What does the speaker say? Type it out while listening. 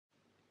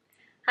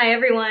Hi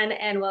everyone,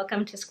 and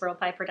welcome to Squirrel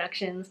Pie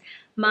Productions,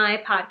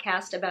 my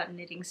podcast about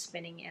knitting,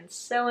 spinning, and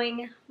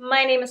sewing.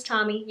 My name is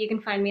Tommy. You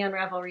can find me on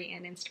Ravelry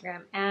and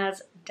Instagram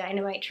as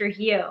Dynamite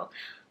Trujillo.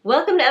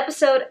 Welcome to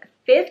episode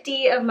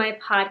 50 of my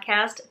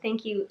podcast.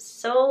 Thank you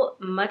so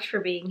much for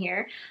being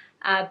here.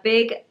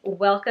 Big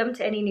welcome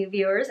to any new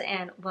viewers,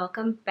 and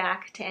welcome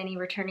back to any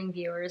returning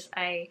viewers.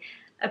 I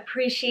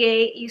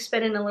appreciate you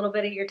spending a little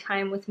bit of your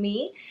time with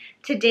me.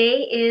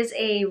 Today is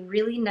a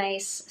really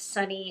nice,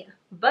 sunny,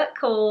 but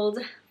cold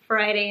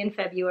Friday in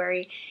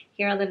February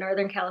here on the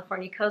Northern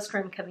California coast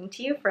where I'm coming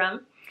to you from.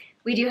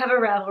 We do have a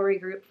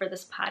Ravelry group for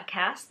this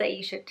podcast that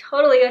you should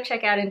totally go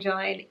check out and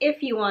join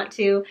if you want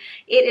to.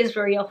 It is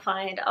where you'll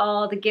find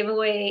all the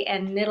giveaway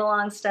and knit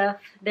along stuff.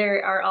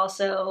 There are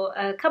also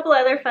a couple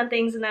other fun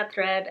things in that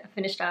thread,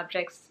 finished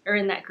objects, or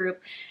in that group,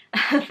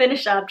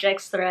 finished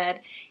objects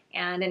thread,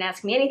 and an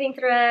Ask Me Anything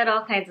thread,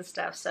 all kinds of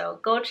stuff. So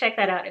go check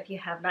that out if you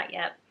have not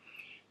yet.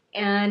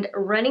 And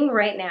running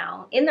right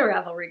now in the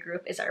Ravelry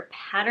group is our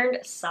patterned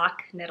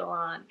sock knit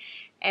along.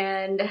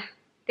 And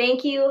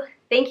thank you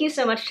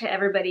so much to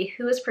everybody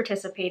who is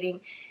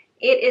participating.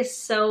 It is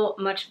so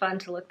much fun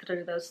to look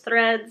through those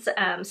threads.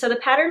 So the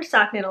patterned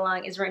sock knit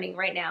along is running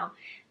right now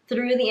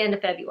through the end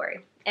of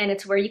February. And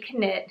it's where you can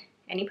knit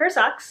any pair of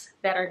socks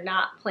that are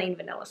not plain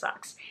vanilla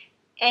socks.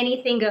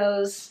 Anything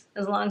goes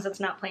as long as it's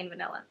not plain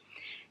vanilla.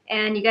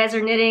 And you guys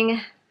are knitting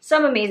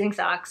some amazing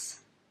socks,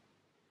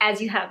 as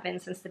you have been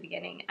since the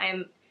beginning.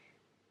 I'm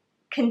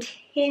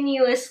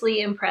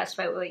continuously impressed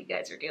by what you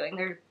guys are doing.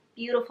 There are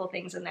beautiful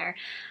things in there.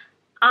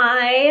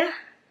 I,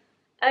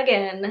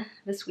 again,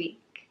 this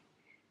week,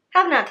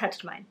 have not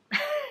touched mine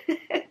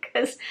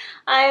because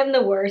I am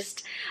the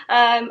worst.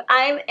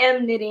 I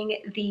am knitting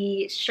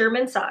the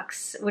Sherman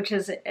socks, which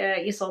is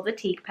Isolde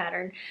teak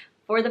pattern,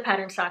 for the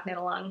patterned sock knit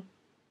along,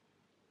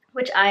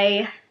 which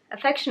I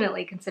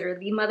affectionately consider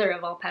the mother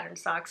of all patterned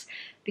socks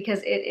because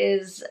it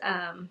is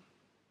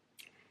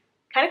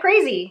kind of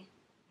crazy.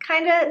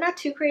 Kind of not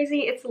too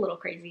crazy, it's a little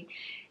crazy.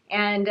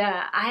 And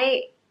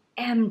I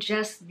am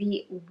just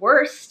the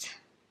worst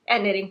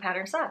at knitting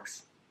patterned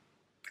socks,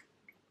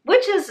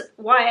 which is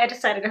why I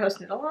decided to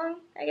host knit along,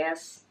 I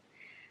guess.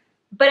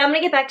 But I'm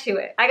gonna get back to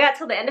it. I got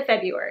till the end of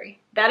February.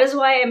 That is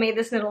why I made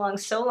this knit along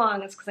so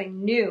long. It's because I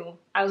knew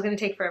I was gonna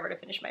take forever to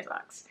finish my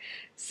socks.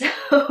 So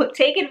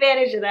take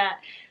advantage of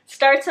that.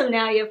 Start some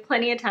now, you have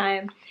plenty of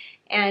time,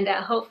 and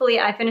hopefully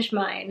I finish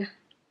mine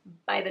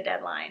by the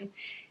deadline.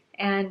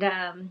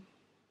 And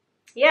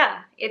yeah,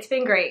 it's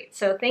been great.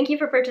 So thank you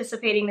for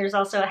participating. There's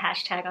also a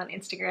hashtag on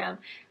Instagram,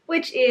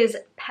 which is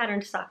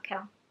patterned sock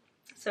cal.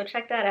 So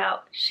check that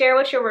out. Share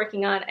what you're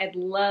working on. I'd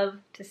love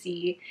to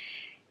see.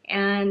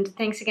 And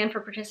thanks again for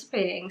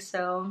participating.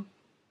 So,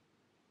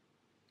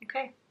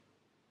 okay,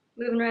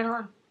 moving right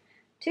along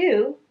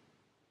to,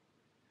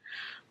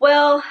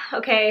 well,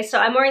 okay, so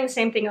I'm wearing the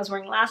same thing I was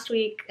wearing last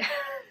week,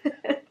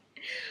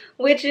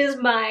 which is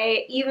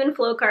my even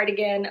flow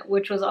cardigan,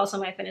 which was also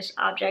my finished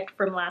object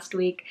from last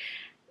week.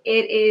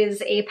 It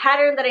is a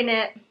pattern that I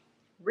knit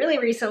really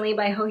recently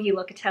by Joji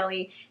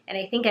Locatelli, and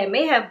I think I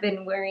may have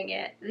been wearing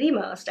it the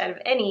most out of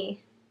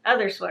any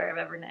other sweater I've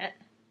ever knit,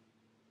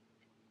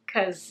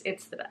 because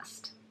it's the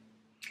best.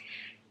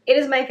 It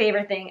is my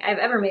favorite thing I've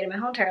ever made in my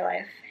whole entire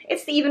life.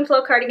 It's the even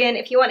flow cardigan.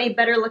 If you want a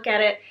better look at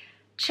it,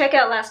 check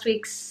out last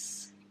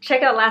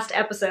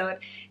episode,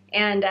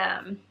 and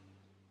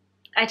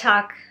I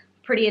talk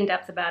pretty in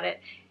depth about it.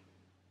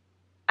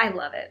 I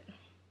love it.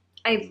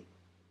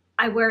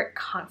 I wear it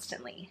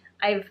constantly.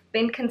 I've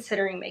been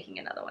considering making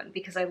another one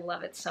because I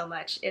love it so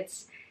much.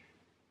 It's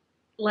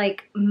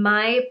like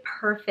my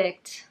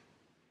perfect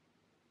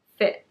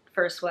fit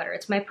for a sweater.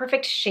 It's my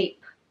perfect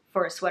shape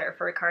for a sweater,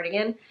 for a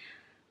cardigan.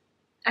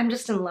 I'm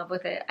just in love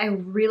with it. I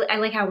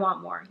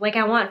want more. Like,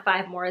 I want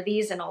 5 more of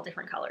these in all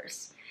different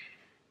colors.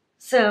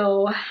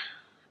 So,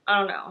 I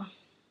don't know.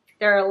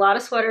 There are a lot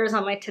of sweaters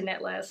on my to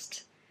knit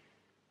list,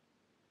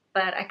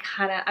 but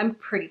I'm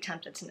pretty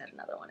tempted to knit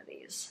another one of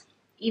these.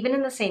 Even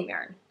in the same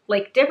yarn.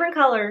 Like, different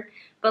color,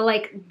 but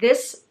like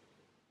this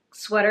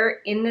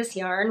sweater in this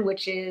yarn,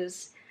 which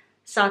is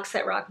Socks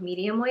That Rock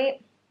medium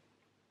weight,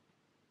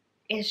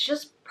 is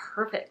just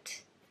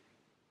perfect.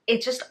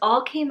 It just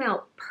all came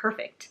out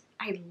perfect.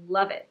 I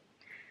love it.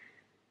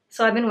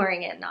 So I've been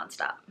wearing it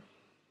nonstop.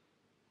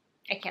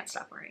 I can't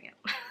stop wearing it.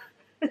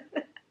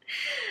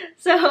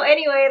 So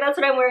anyway, that's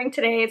what I'm wearing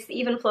today. It's the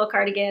Even Flow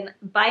cardigan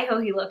by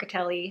Joji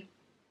Locatelli.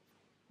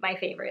 My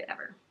favorite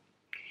ever.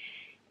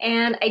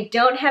 And I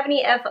don't have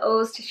any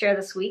FOs to share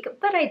this week,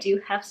 but I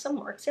do have some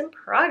works in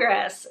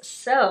progress.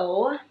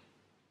 So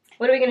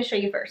what are we going to show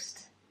you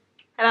first?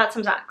 How about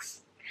some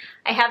socks?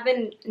 I have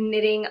been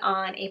knitting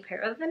on a pair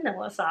of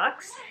vanilla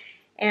socks,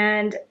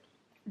 and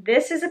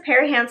this is a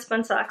pair of hand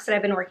spun socks that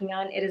I've been working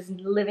on. It is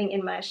living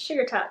in my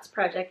Sugar Tots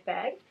project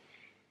bag.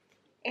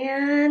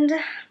 And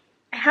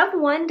I have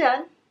one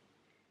done,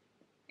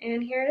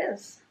 and here it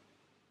is.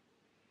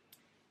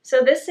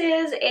 So this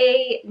is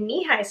a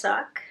knee-high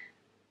sock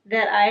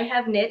that I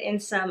have knit in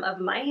some of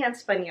my hand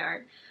spun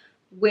yarn,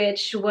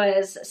 which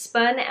was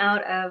spun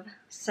out of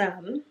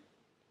some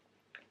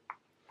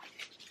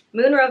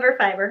Moon Rover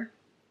fiber,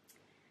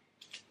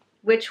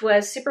 which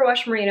was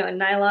superwash merino and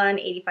nylon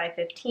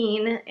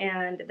 8515,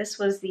 and this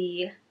was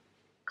the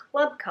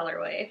club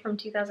colorway from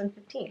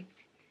 2015.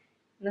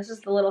 And this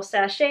is the little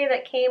sachet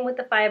that came with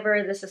the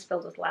fiber. This is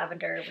filled with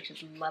lavender, which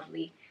is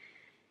lovely.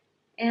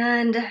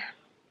 And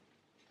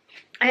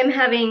I'm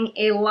having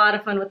a lot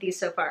of fun with these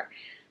so far.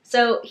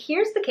 So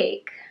here's the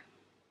cake.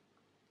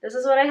 This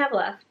is what I have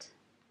left.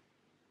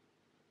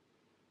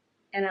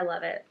 And I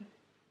love it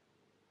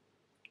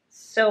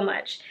so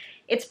much.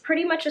 It's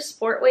pretty much a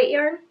sport weight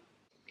yarn.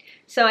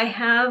 So I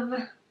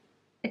have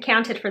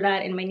accounted for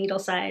that in my needle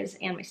size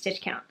and my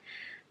stitch count.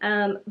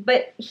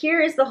 But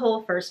here is the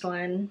whole first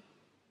one.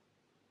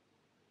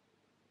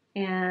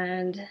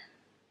 And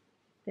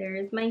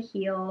there's my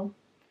heel.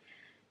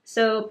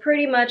 So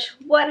pretty much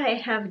what I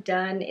have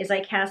done is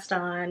I cast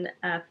on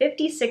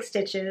 56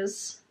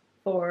 stitches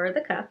for the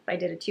cuff. I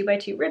did a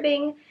 2x2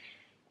 ribbing,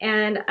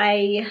 and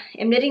I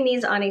am knitting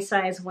these on a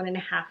size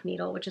 1.5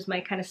 needle, which is my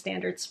kind of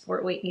standard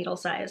sport weight needle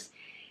size.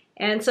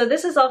 And so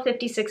this is all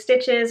 56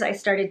 stitches. I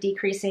started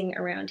decreasing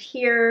around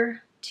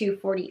here to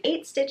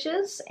 48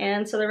 stitches,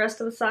 and so the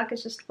rest of the sock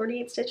is just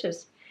 48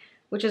 stitches,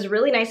 which is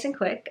really nice and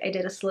quick. I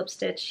did a slip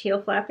stitch,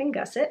 heel flap, and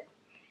gusset,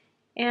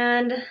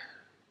 and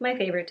my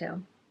favorite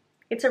toe.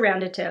 It's a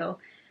rounded toe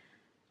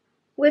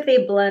with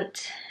a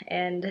blunt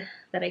end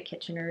that I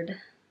Kitchenered,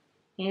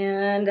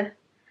 and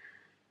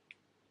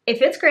it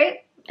fits great.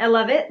 I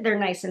love it. They're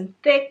nice and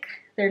thick.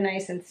 They're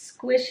nice and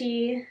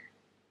squishy.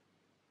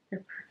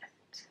 They're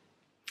perfect.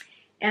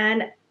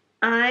 And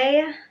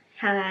I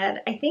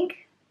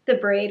think the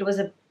braid was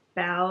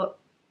about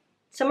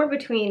somewhere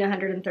between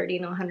 130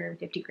 and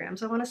 150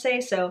 grams, I want to say.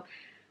 So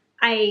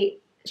I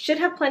should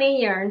have plenty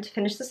of yarn to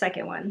finish the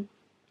second one.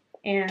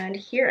 And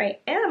here I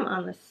am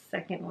on the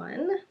second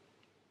one.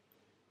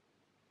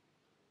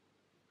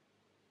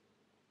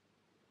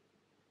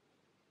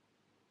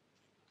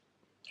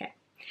 Okay,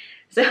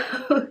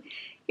 so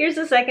here's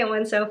the second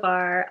one so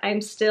far. I'm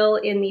still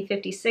in the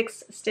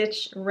 56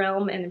 stitch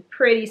realm, and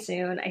pretty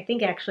soon, I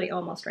think actually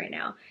almost right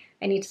now,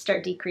 I need to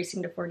start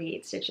decreasing to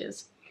 48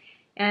 stitches.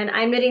 And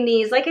I'm knitting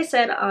these, like I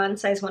said, on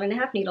size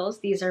 1.5 needles.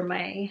 These are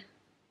my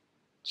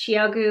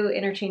Chiaogu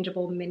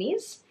interchangeable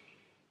minis.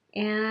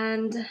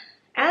 And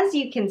as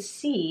you can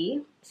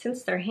see,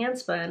 since they're hand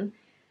spun,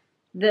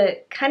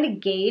 the kind of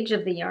gauge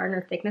of the yarn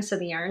or thickness of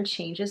the yarn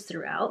changes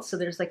throughout. So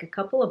there's like a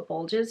couple of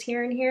bulges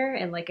here and here,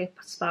 and like a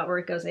spot where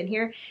it goes in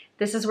here.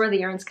 This is where the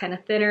yarn's kind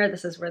of thinner.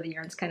 This is where the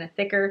yarn's kind of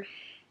thicker.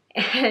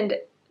 And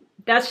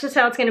that's just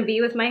how it's going to be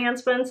with my hand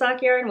spun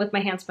sock yarn, with my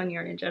hand spun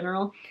yarn in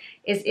general,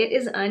 is it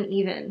is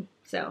uneven.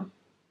 So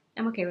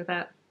I'm okay with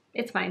that.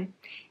 It's fine.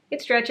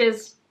 It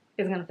stretches,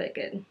 it's going to fit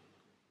good.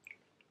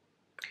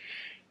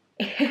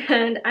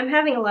 And I'm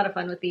having a lot of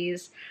fun with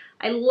these.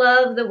 I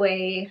love the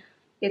way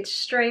it's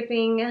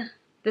striping.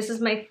 This is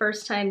my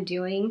first time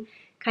doing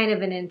kind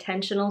of an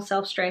intentional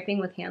self-striping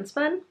with hand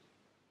spun.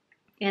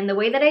 And the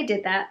way that I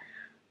did that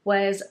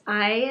was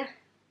I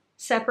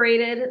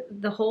separated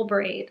the whole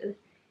braid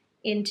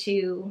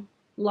into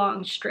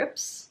long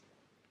strips,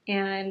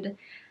 and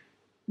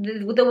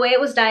the way it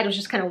was dyed was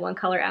just kind of one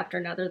color after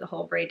another, the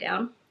whole braid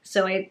down.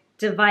 So I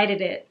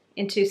divided it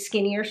into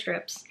skinnier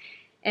strips,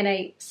 and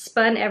I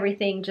spun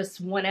everything just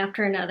one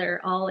after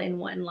another, all in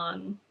one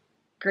long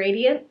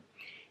gradient,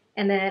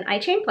 and then I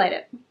chain plied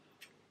it.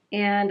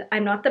 And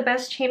I'm not the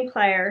best chain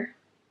plier.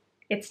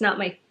 It's not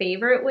my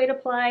favorite way to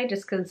ply,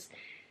 just because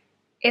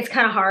it's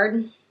kind of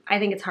hard. I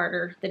think it's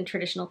harder than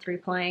traditional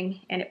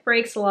 3-plying, and it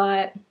breaks a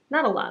lot.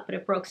 Not a lot, but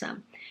it broke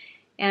some.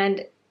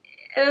 And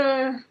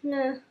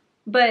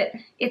but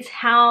it's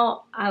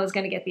how I was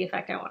going to get the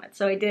effect I wanted.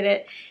 So I did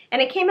it,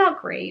 and it came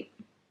out great.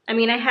 I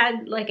mean, I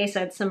had, like I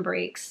said, some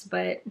breaks,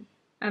 but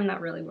I'm not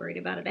really worried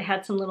about it. I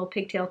had some little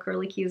pigtail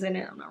curly cues in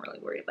it. I'm not really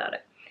worried about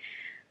it.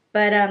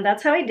 But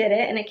that's how I did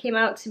it, and it came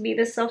out to be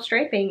this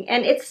self-striping.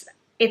 And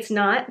it's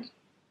not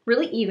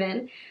really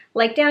even.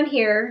 Like down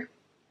here,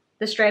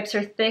 the stripes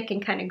are thick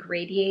and kind of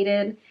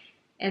gradiated.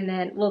 And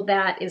then, well,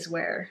 that is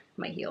where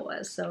my heel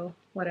was, so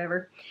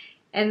whatever.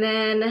 And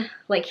then,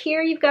 like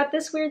here, you've got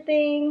this weird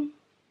thing.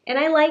 And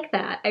I like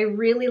that. I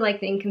really like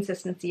the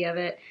inconsistency of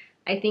it.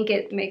 I think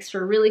it makes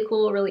for really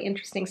cool, really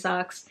interesting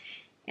socks.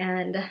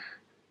 And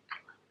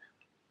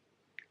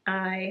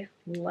I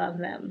love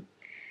them.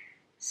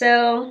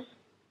 So,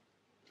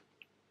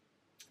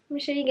 let me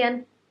show you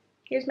again.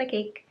 Here's my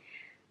cake.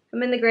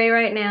 I'm in the gray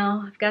right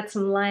now. I've got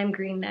some lime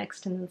green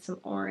next and then some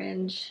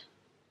orange.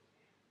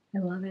 I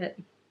love it.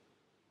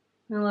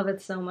 I love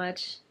it so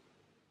much.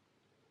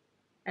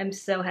 I'm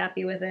so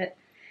happy with it.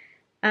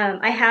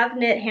 I have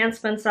knit hand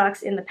spun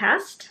socks in the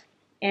past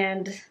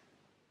and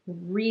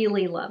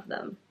really love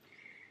them.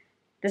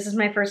 This is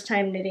my first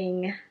time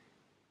knitting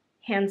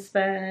hand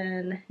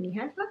spun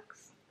knee-high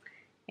socks.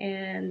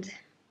 And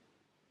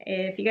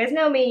if you guys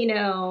know me, you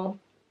know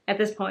at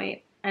this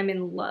point I'm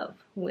in love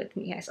with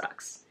knee-high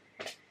socks.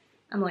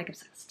 I'm like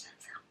obsessed.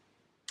 So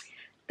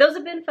those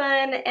have been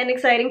fun and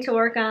exciting to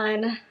work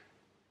on.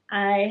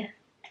 I'm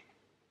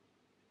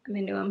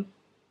into them.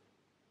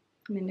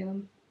 I'm into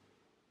them.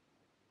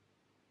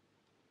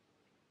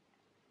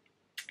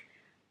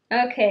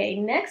 Okay,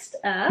 next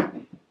up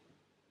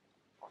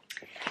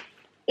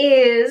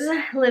is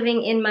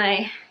living in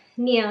my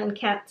Neon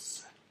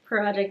Cats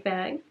project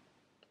bag.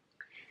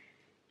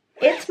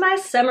 It's my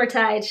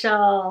Summertide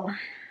shawl.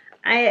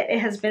 It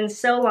has been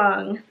so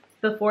long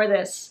before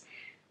this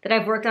that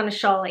I've worked on a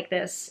shawl like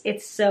this.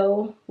 It's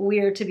so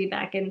weird to be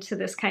back into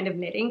this kind of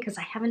knitting because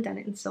I haven't done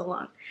it in so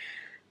long.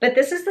 But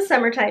this is the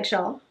Summertide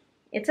shawl.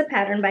 It's a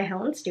pattern by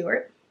Helen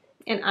Stewart,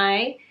 and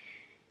I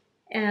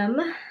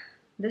am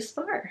this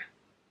far.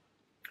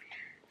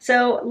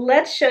 So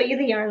let's show you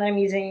the yarn that I'm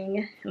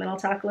using, and then I'll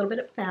talk a little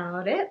bit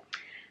about it.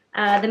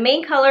 The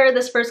main color,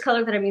 this first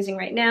color that I'm using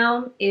right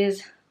now,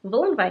 is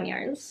Woolen Vine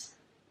Yarns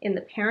in the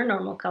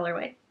Paranormal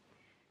colorway.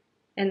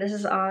 And this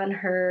is on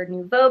her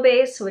Nouveau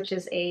base, which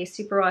is a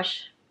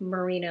superwash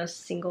merino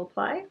single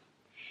ply.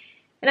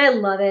 And I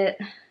love it.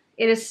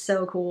 It is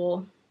so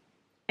cool.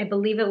 I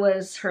believe it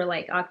was her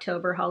like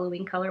October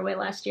Halloween colorway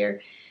last year.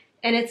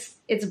 And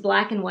it's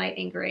black and white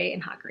and gray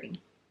and hot green.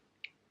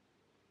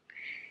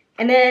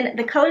 And then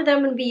the color that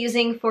I'm going to be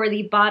using for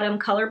the bottom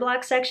color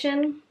block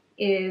section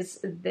is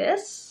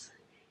this.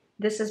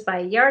 This is by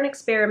Yarn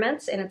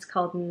Experiments, and it's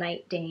called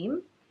Night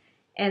Dame.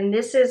 And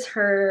this is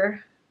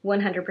her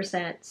 100%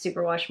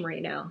 superwash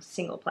merino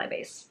single ply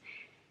base.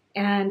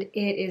 And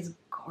it is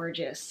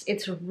gorgeous.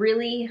 It's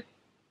really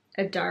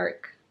a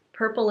dark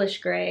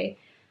purplish gray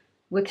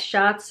with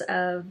shots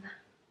of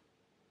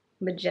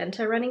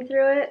magenta running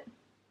through it.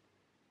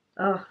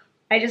 Oh,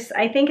 I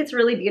think it's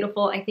really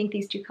beautiful. I think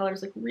these two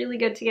colors look really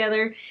good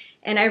together.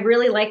 And I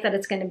really like that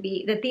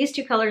that these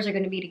two colors are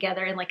going to be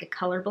together in like a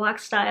color block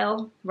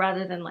style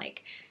rather than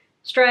like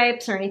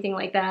stripes or anything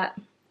like that.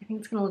 I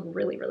think it's going to look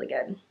really, really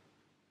good.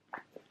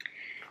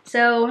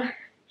 So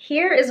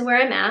here is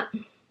where I'm at.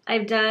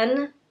 I've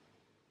done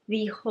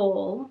the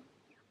whole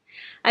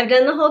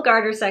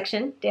garter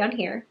section down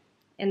here.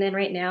 And then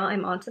right now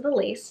I'm onto the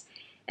lace.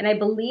 And I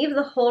believe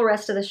the whole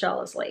rest of the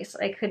shawl is lace.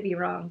 I could be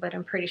wrong, but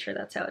I'm pretty sure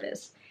that's how it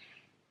is.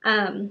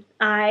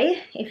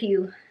 If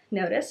you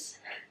notice,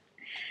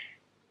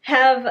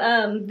 have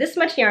this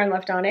much yarn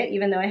left on it,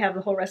 even though I have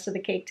the whole rest of the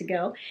cake to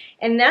go.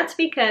 And that's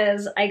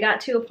because I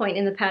got to a point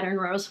in the pattern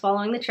where I was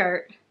following the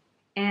chart,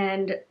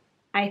 and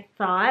I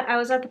thought I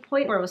was at the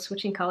point where I was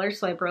switching colors,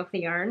 so I broke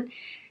the yarn.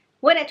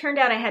 When it turned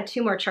out I had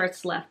 2 more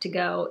charts left to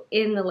go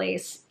in the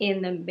lace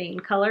in the main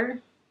color.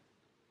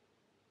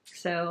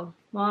 So,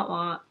 wah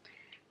wah.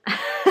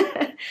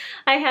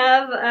 I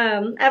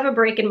have a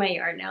break in my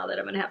yarn now that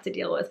I'm gonna have to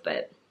deal with,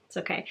 but it's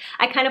okay.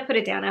 I kind of put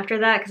it down after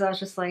that because I was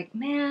just like,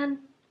 man,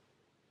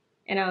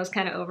 and I was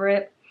kind of over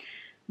it.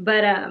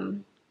 But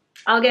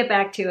I'll get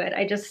back to it.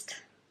 I'll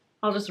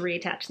just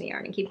reattach the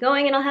yarn and keep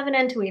going, and I'll have an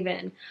end to weave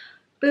in.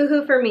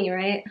 Boo-hoo for me,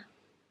 right?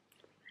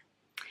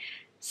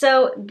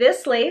 So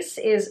this lace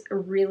is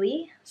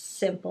really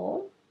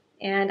simple,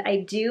 and I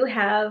do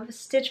have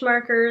stitch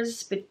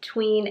markers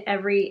between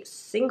every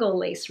single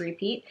lace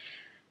repeat,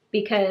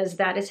 because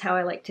that is how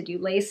I like to do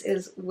lace,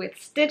 is with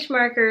stitch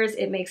markers.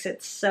 It makes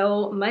it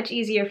so much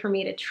easier for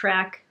me to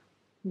track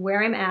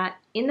where I'm at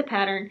in the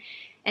pattern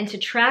and to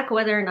track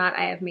whether or not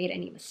I have made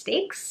any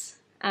mistakes,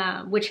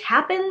 which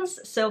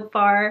happens. So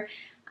far,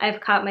 I've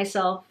caught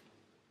myself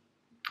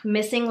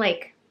missing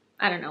like,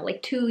 I don't know,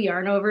 like 2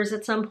 yarn overs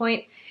at some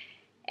point.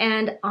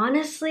 And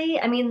honestly,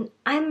 I mean,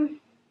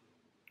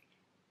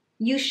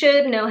 you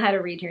should know how to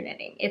read your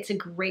knitting. It's a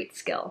great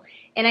skill.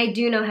 And I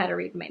do know how to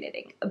read my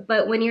knitting.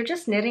 But when you're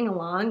just knitting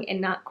along and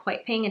not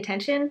quite paying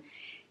attention,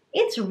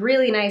 it's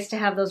really nice to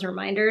have those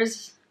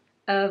reminders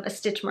of a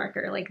stitch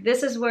marker. Like,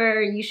 this is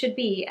where you should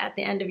be at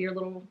the end of your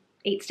little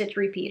 8-stitch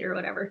repeat or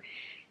whatever.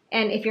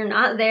 And if you're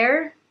not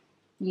there,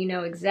 you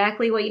know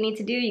exactly what you need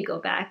to do. You go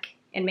back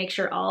and make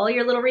sure all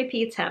your little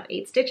repeats have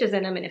 8 stitches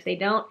in them. And if they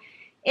don't,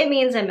 it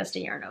means I missed a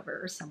yarn over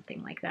or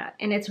something like that.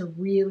 And it's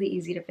really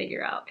easy to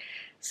figure out.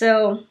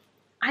 So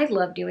I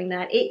love doing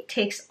that. It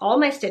takes all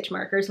my stitch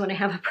markers when I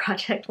have a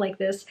project like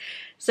this.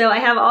 So I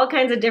have all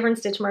kinds of different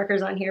stitch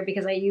markers on here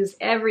because I use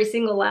every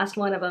single last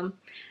one of them.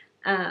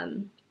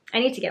 I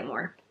need to get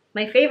more.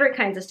 My favorite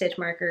kinds of stitch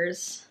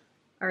markers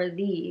are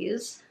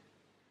these,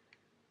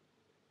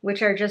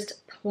 which are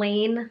just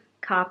plain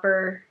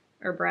copper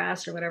or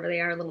brass or whatever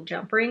they are, little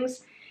jump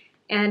rings.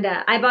 And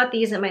I bought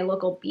these at my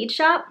local bead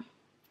shop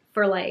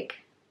for like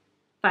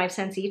 5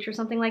 cents each or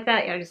something like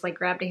that. I just like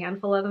grabbed a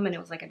handful of them and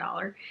it was like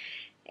 $1.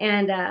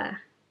 And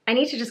I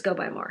need to just go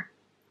buy more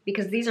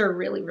because these are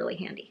really, really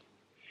handy.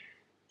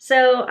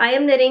 So I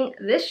am knitting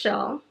this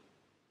shawl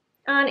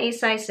on a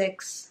size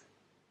 6,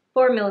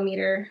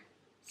 4mm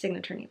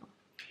signature needle.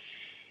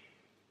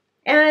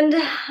 And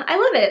I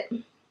love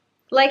it.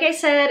 Like I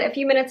said a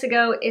few minutes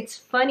ago, it's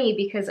funny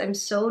because I'm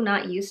so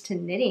not used to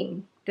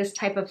knitting this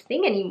type of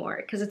thing anymore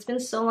because it's been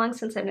so long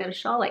since I've knit a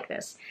shawl like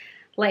this.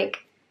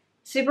 Like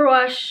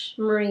superwash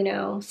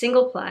merino,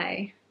 single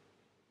ply,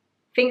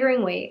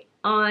 fingering weight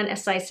on a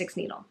size 6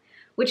 needle,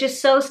 which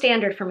is so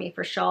standard for me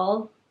for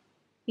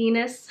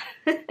shawl-iness.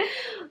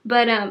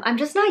 But I'm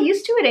just not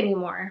used to it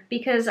anymore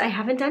because I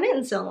haven't done it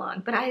in so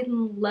long, but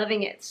I'm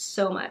loving it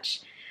so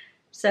much.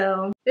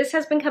 So this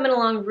has been coming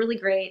along really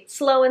great,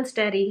 slow and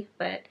steady,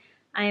 but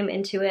I am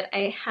into it.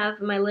 I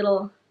have my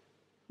little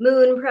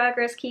moon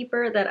progress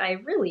keeper that I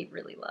really,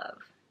 really love,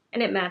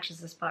 and it matches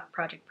this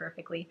project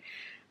perfectly.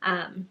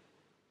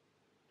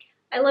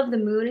 I love the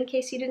moon, in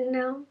case you didn't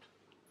know,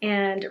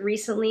 and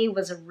recently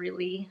was a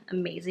really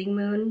amazing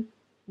moon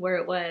where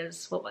it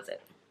was, what was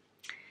it?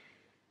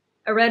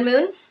 A red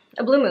moon,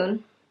 a blue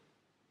moon,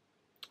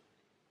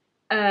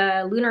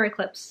 a lunar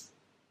eclipse.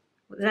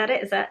 Was that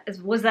it?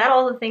 Was that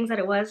all the things that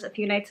it was a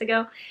few nights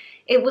ago?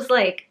 It was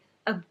like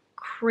a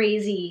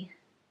crazy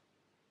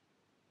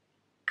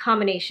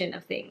combination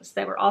of things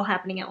that were all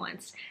happening at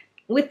once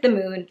with the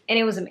moon, and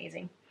it was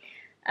amazing.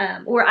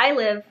 Where I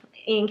live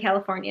in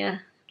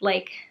California,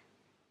 like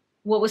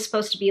what was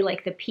supposed to be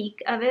like the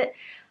peak of it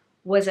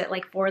was at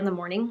like 4 in the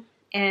morning,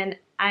 and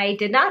I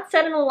did not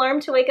set an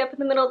alarm to wake up in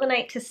the middle of the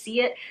night to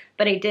see it,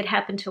 but I did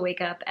happen to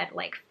wake up at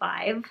like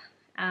 5,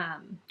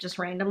 just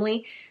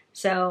randomly.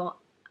 So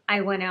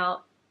I went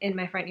out in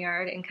my front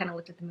yard and kind of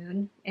looked at the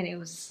moon, and it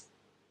was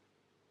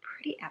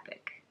pretty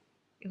epic.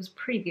 It was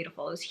pretty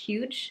beautiful. It was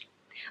huge.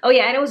 Oh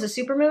yeah, and it was a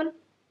super moon.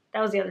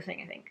 That was the other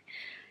thing, I think.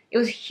 It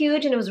was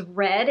huge and it was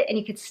red, and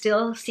you could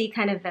still see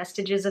kind of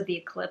vestiges of the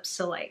eclipse,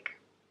 so like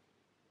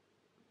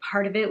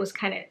part of it was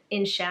kind of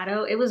in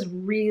shadow. It was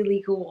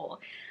really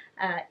cool.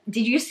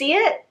 Did you see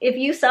it? If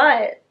you saw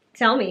it,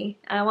 tell me.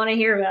 I want to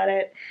hear about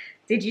it.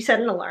 Did you set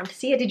an alarm to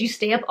see it? Did you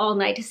stay up all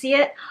night to see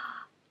it?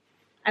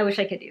 I wish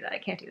I could do that. I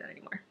can't do that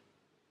anymore.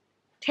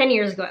 10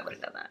 years ago, I would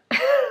have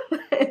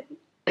done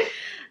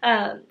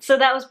that. So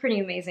that was pretty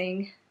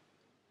amazing.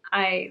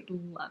 I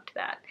loved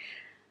that.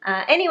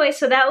 Anyway,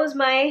 so that was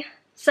my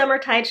summer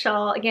tide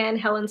shawl. Again,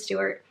 Helen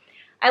Stewart.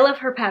 I love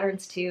her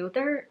patterns too.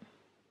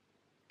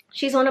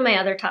 She's one of my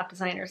other top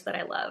designers that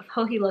I love.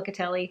 Joji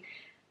Locatelli,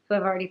 who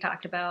I've already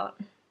talked about.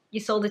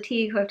 Isolde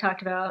Teague, who I've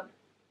talked about.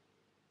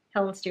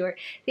 Helen Stewart.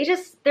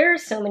 There are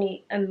so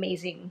many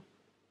amazing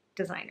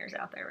designers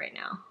out there right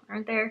now,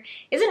 aren't there?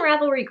 Isn't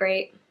Ravelry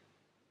great?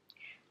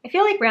 I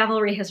feel like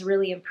Ravelry has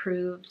really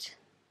improved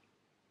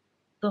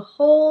the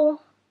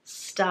whole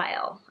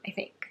style, I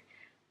think,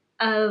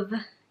 of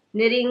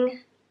knitting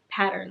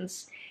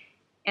patterns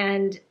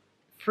and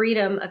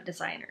freedom of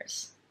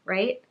designers,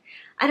 right?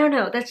 I don't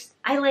know,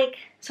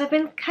 so I've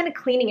been kind of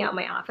cleaning out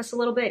my office a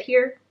little bit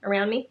here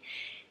around me,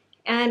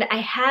 and I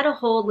had a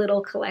whole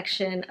little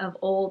collection of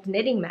old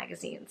knitting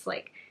magazines,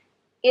 like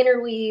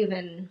Interweave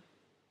and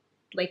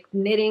like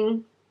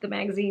Knitting, the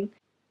magazine,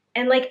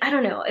 and like, I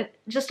don't know,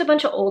 just a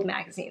bunch of old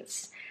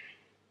magazines.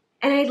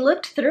 And I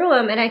looked through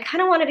them and I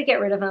kind of wanted to get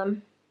rid of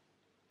them.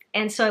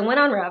 And so I went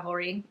on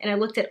Ravelry and I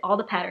looked at all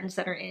the patterns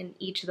that are in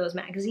each of those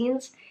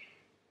magazines.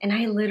 And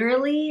I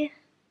literally,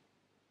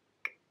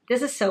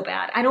 this is so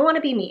bad. I don't want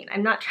to be mean.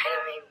 I'm not trying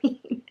to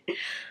be mean.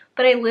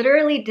 But I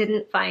literally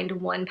didn't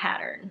find one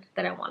pattern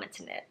that I wanted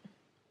to knit.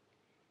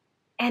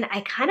 And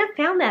I kind of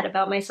found that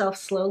about myself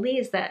slowly,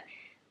 is that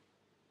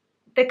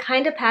the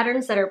kind of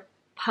patterns that are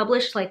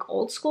published like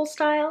old school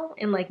style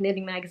in like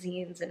knitting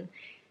magazines and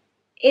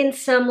in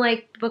some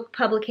like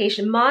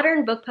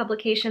modern book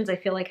publications, I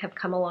feel like have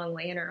come a long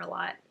way and are a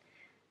lot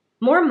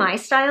more my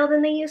style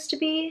than they used to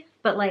be.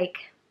 But like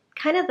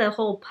kind of the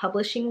whole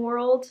publishing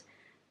world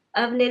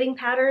of knitting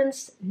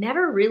patterns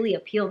never really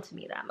appealed to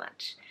me that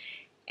much.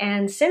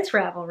 And since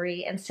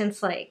Ravelry and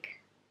since like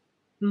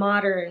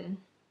modern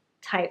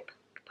type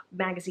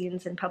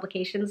magazines and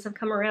publications have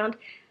come around,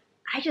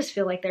 I just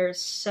feel like there's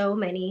so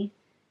many,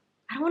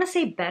 I don't want to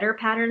say better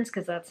patterns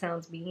because that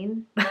sounds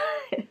mean, but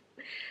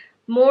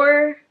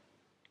more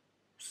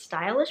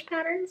stylish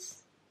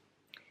patterns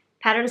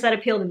that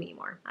appeal to me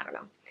more. I don't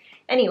know.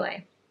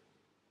 Anyway,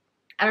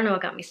 I don't know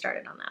what got me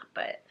started on that,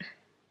 but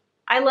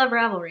I love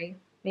Ravelry.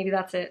 Maybe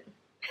that's it.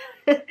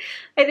 I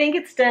think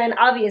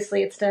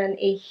obviously it's done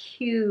a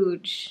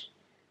huge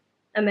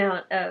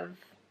amount of,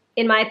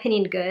 in my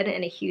opinion, good,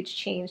 and a huge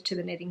change to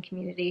the knitting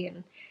community,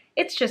 and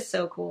it's just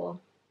so cool.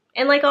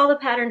 And like all the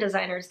pattern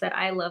designers that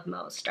I love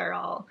most are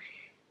all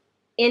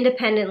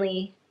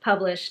independently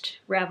published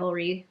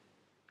Ravelry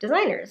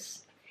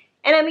designers.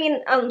 And I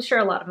mean, I'm sure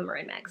a lot of them are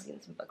in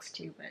magazines and books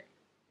too, but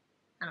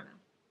I don't know.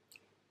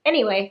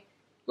 Anyway,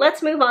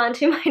 let's move on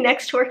to my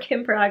next work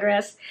in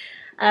progress,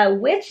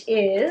 which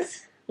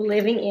is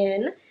living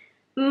in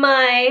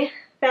my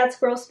Fat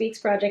Squirrel Speaks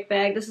project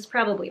bag. This is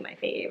probably my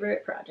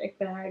favorite project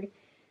bag.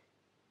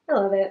 I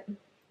love it.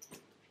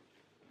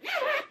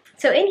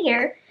 So in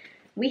here,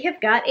 we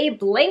have got a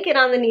blanket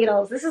on the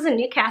needles. This is a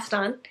new cast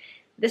on.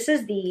 This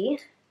is the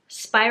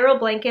Spiral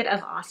Blanket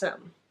of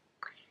Awesome.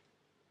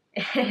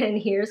 And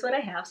here's what I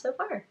have so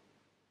far.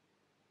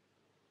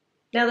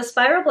 Now the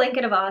Spiral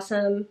Blanket of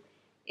Awesome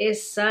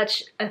is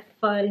such a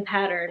fun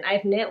pattern.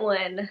 I've knit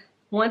one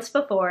once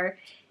before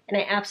and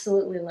I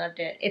absolutely loved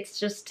it. It's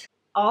just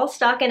all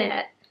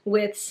stockinette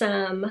with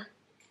some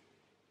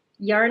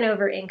yarn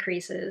over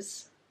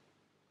increases.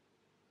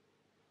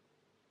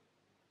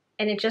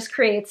 And it just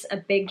creates a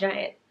big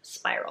giant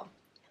spiral.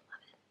 I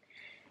love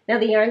it. Now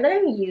the yarn that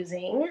I'm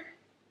using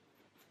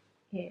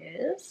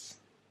is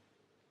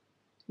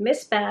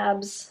Miss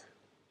Babs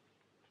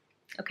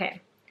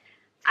Okay,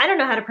 I don't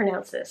know how to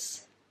pronounce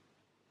this.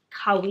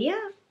 Kawia?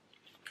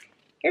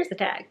 Here's the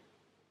tag.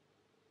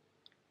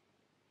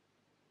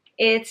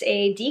 It's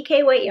a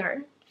DK weight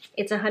yarn.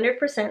 It's 100%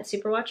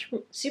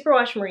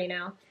 superwash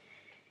merino,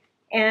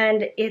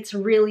 and it's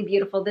really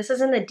beautiful. This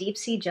is in the deep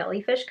sea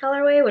jellyfish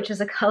colorway, which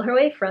is a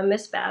colorway from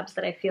Miss Babs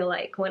that I feel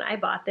like when I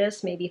bought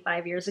this maybe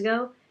 5 years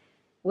ago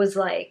was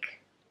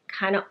like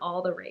kind of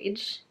all the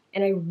rage,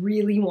 and I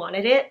really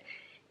wanted it,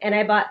 and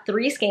I bought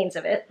 3 skeins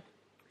of it.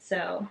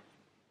 So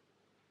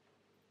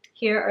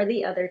here are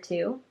the other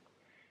 2.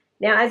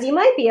 Now, as you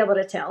might be able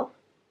to tell,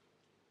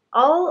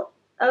 all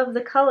of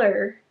the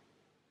color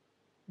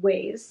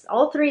ways,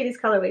 all 3 of these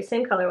colorways,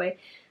 same colorway,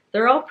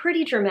 they're all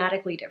pretty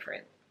dramatically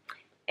different.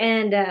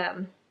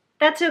 And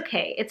that's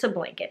okay. It's a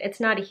blanket. It's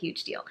not a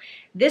huge deal.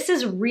 This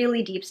is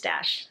really deep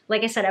stash.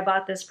 Like I said, I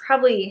bought this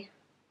probably,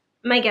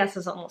 my guess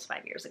is almost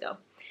 5 years ago.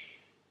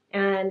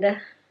 And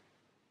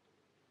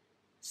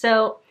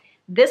so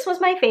this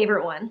was my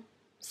favorite one.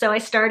 So I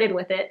started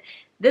with it.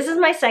 This is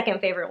my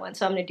second favorite one,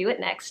 so I'm gonna do it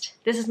next.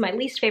 This is my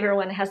least favorite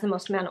one. It has the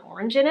most amount of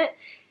orange in it.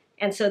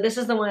 And so this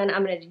is the one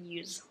I'm gonna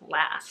use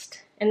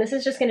last. And this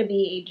is just gonna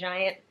be a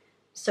giant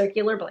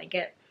circular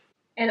blanket.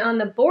 And on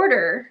the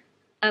border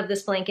of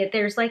this blanket,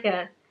 there's like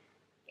a,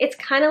 it's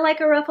kind of like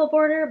a ruffle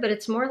border, but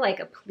it's more like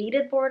a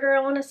pleated border,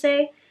 I wanna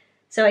say.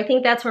 So I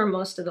think that's where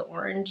most of the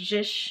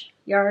orangish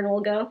yarn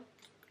will go.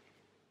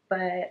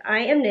 But I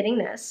am knitting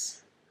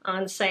this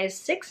on size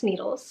 6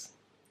 needles.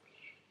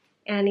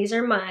 And these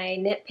are my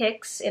Knit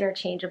Picks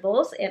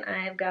interchangeables, and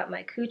I've got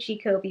my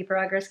Coochie Kobe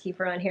Progress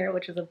Keeper on here,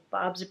 which is a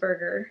Bob's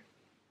Burger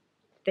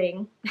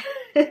thing.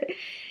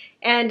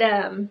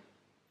 And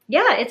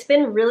yeah, it's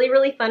been really,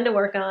 really fun to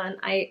work on.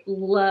 I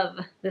love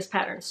this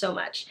pattern so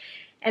much.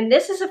 And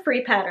this is a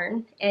free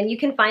pattern, and you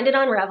can find it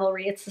on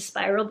Ravelry. It's the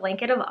Spiral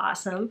Blanket of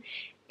Awesome.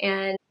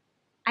 And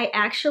I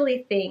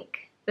actually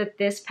think that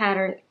this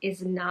pattern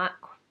is not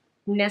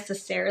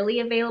necessarily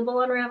available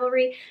on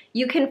Ravelry.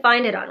 You can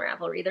find it on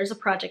Ravelry. There's a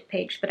project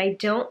page, but I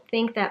don't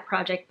think that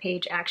project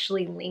page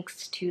actually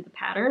links to the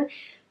pattern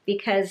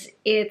because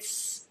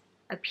it's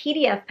a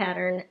PDF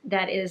pattern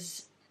that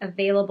is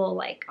available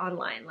like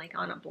online, like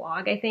on a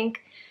blog, I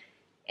think.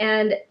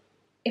 And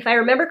if I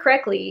remember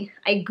correctly,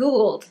 I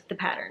Googled the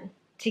pattern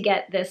to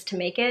get this to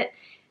make it.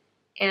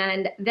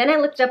 And then I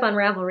looked it up on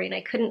Ravelry and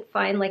I couldn't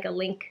find like a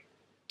link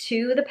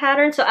to the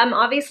pattern. So I'm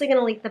obviously going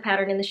to link the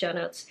pattern in the show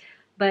notes,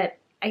 but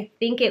I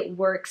think it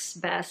works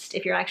best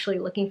if you're actually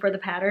looking for the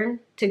pattern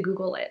to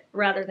Google it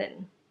rather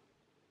than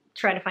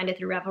try to find it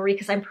through Ravelry,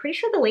 because I'm pretty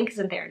sure the link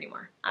isn't there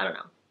anymore. I don't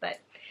know, but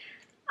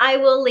I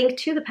will link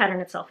to the pattern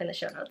itself in the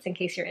show notes in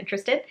case you're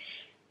interested.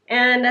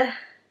 And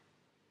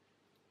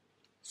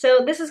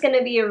so this is going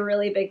to be a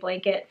really big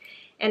blanket,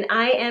 and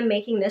I am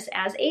making this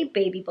as a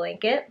baby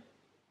blanket.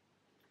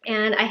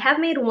 And I have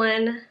made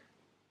one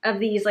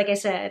of these, like I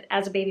said,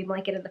 as a baby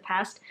blanket in the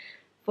past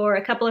for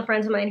a couple of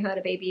friends of mine who had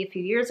a baby a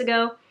few years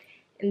ago.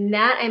 And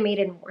that I made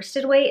in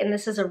worsted weight, and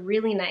this is a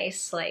really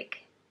nice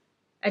like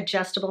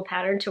adjustable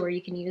pattern to where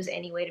you can use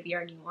any weight of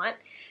yarn you want.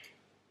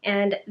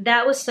 And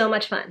that was so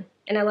much fun,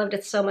 and I loved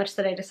it so much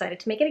that I decided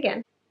to make it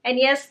again. And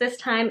yes, this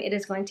time it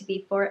is going to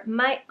be for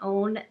my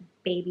own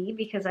baby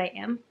because I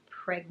am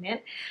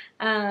pregnant.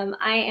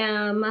 I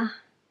am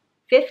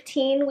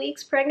 15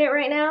 weeks pregnant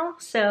right now,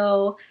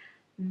 so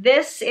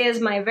this is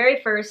my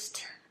very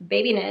first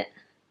baby knit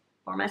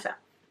for myself.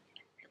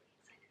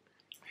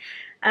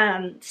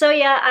 So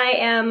yeah, I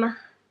am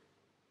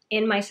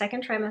in my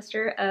 2nd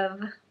trimester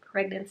of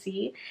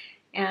pregnancy,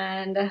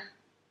 and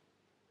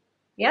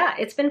yeah,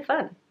 it's been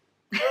fun.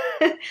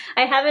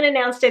 I haven't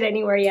announced it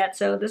anywhere yet,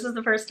 so this is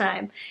the first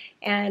time,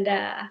 and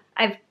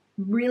I've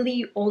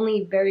really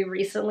only very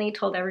recently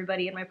told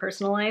everybody in my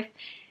personal life,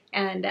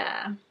 and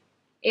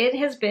it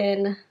has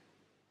been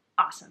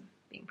awesome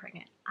being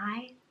pregnant.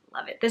 I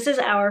love it. This is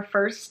our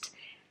first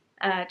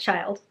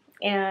child,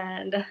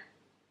 and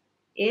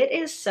it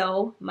is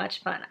so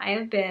much fun. I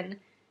have been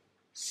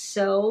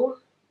so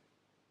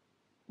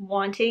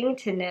wanting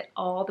to knit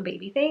all the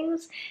baby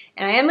things,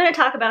 and I am going to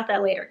talk about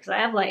that later because I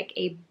have like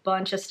a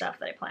bunch of stuff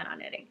that I plan on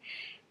knitting.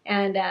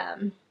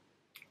 And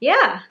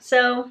yeah,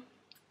 so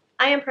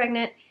I am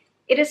pregnant.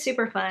 It is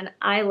super fun.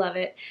 I love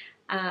it.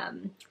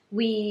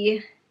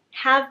 We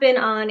have been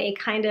on a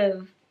kind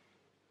of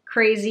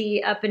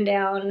crazy up and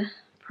down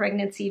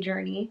pregnancy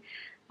journey.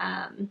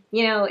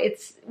 You know,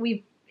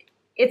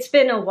 it's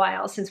been a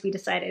while since we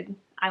decided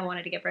I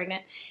wanted to get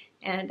pregnant,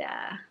 and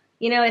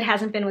you know, it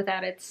hasn't been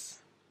without its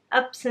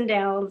ups and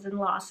downs and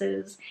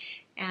losses.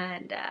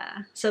 And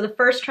so the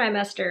first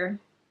trimester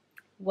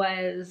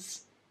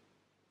was,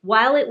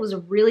 while it was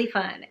really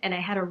fun and I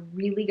had a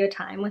really good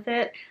time with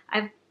it,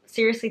 I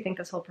seriously think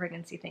this whole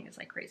pregnancy thing is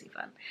like crazy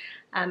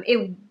fun.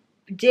 It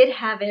did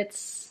have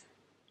its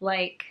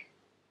like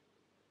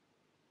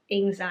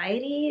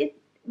anxiety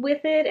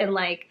with it, and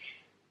like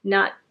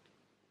not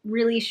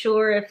really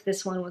sure if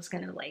this one was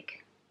gonna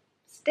like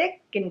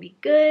stick and be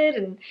good,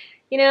 and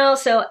you know,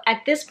 so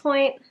at this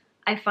point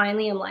I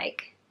finally am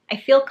like, I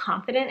feel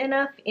confident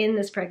enough in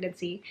this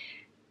pregnancy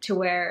to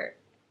where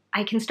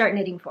I can start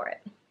knitting for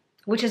it,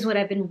 which is what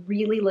I've been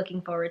really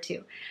looking forward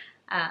to.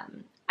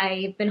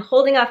 I've been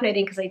holding off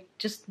knitting because I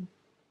just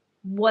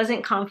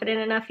wasn't confident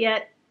enough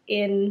yet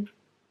in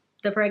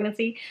the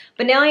pregnancy,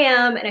 but now I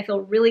am, and I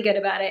feel really good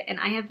about it. And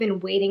I have been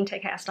waiting to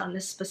cast on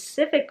this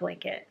specific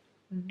blanket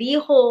the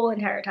whole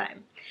entire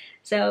time.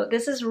 So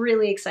this is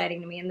really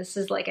exciting to me. And this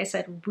is, like I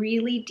said,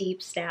 really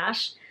deep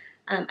stash.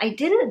 I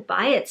didn't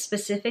buy it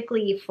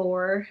specifically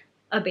for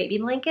a baby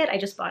blanket. I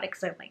just bought it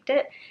because I liked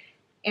it.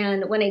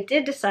 And when I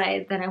did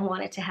decide that I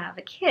wanted to have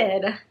a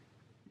kid,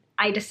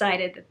 I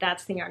decided that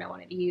that's the yarn I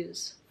wanted to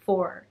use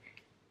for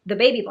the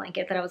baby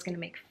blanket that I was going to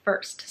make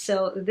first.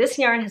 So this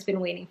yarn has been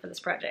waiting for this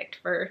project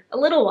for a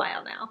little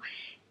while now,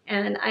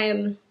 and I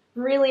am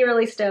really,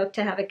 really stoked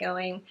to have it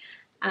going.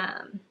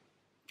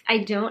 I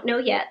don't know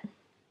yet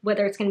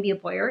whether it's going to be a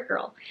boy or a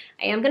girl.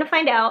 I am going to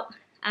find out,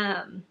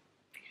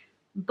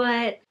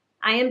 but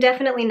I am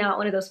definitely not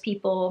one of those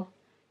people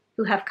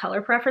who have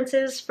color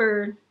preferences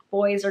for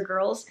boys or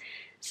girls,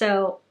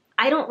 so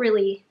I don't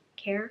really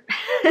care.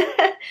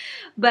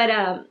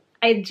 But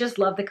I just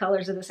love the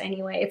colors of this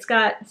anyway. It's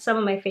got some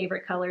of my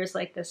favorite colors,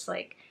 like this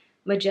like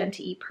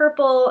magenta-y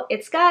purple.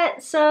 It's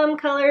got some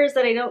colors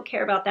that I don't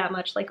care about that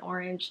much, like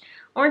orange.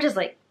 Orange is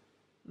like,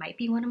 might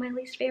be one of my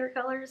least favorite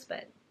colors,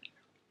 but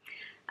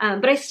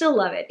I still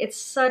love it. It's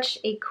such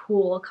a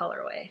cool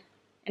colorway,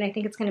 and I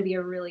think it's gonna be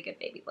a really good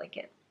baby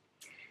blanket.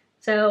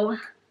 So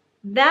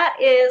that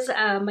is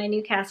my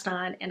new cast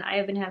on, and I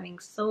have been having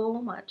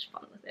so much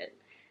fun with it.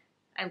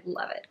 I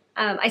love it.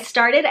 I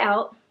started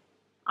out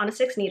on a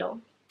 6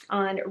 needle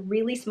on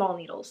really small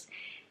needles,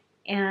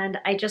 and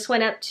I just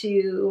went up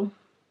to,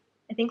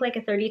 I think, like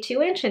a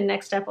 32 inch, and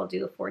next up I'll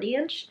do a 40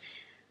 inch.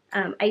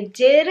 I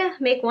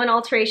did make one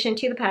alteration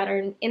to the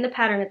pattern. In the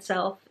pattern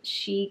itself,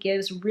 she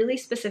gives really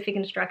specific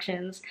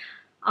instructions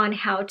on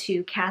how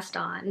to cast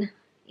on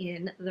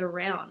in the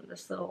round,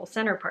 this little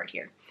center part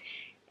here.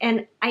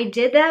 And I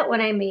did that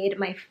when I made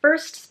my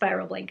first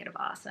spiral blanket of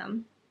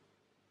Awesome,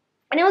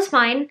 and it was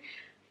fine.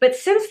 But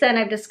since then,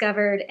 I've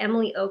discovered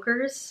Emily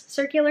Oker's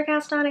circular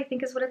cast on, I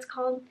think is what it's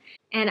called.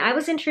 And I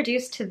was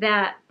introduced to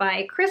that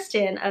by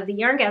Kristen of the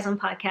Yarngasm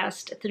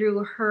podcast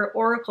through her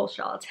Oracle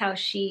shawl. It's how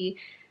she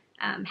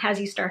has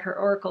you start her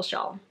Oracle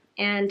shawl.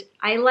 And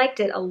I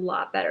liked it a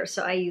lot better,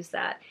 so I use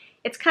that.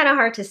 It's kind of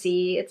hard to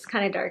see, it's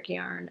kind of dark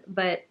yarn,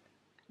 but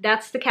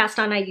that's the cast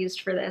on I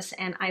used for this,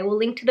 and I will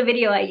link to the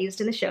video I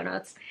used in the show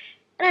notes,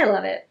 and I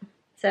love it.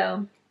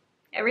 So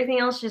everything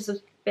else just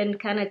has been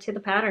kind of to the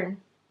pattern,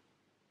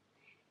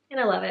 and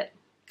I love it.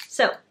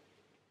 So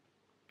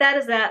that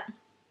is that.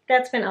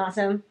 That's been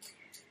awesome.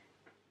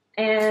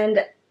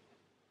 And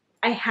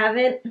I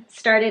haven't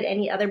started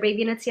any other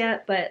baby knits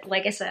yet, but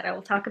like I said, I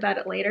will talk about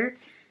it later.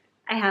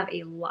 I have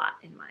a lot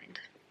in mind.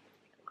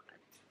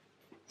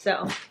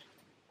 So,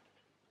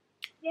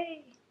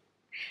 yay.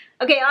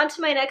 Okay, on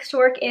to my next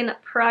work in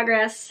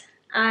progress.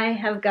 I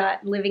have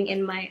got, living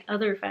in my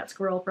other Fat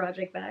Squirrel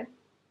project bag,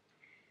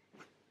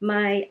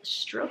 my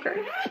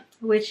stroker,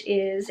 which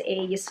is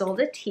a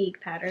Ysolda Teague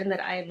pattern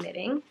that I am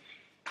knitting.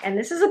 And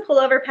this is a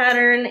pullover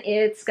pattern.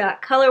 It's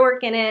got color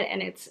work in it,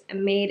 and it's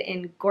made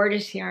in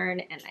gorgeous yarn,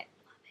 and I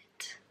love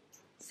it.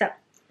 So,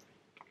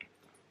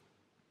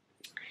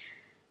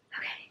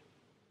 okay,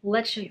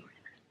 let's show you where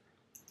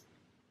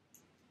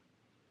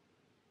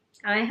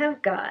I'm at. I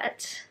have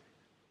got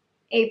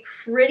a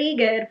pretty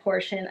good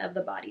portion of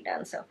the body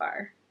done so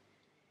far.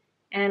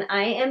 And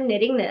I am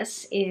knitting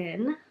this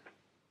in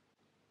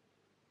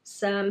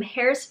some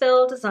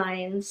Harrisville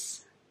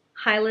Designs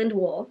Highland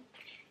wool.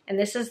 And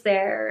this is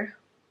their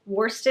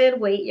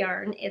worsted weight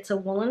yarn. It's a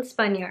woolen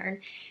spun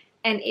yarn,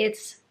 and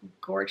it's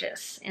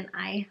gorgeous, and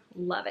I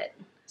love it.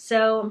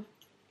 So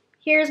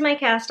here's my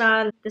cast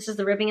on. This is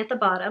the ribbing at the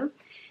bottom,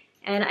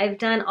 and I've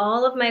done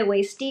all of my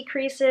waist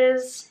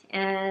decreases,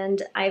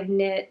 and I've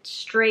knit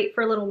straight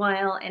for a little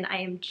while, and I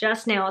am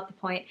just now at the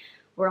point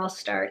where I'll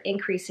start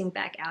increasing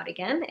back out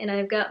again. And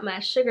I've got my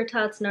Sugar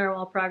Tots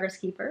Narwhal Progress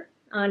Keeper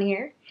on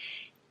here,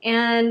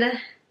 and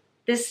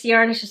this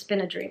yarn has just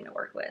been a dream to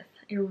work with.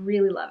 I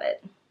really love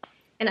it.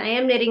 And I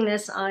am knitting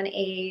this on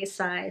a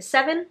size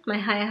 7, my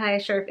High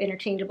Sharp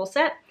interchangeable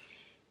set.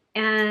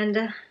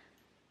 And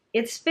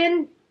it's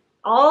been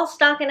all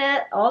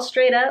stockinette, all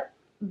straight up,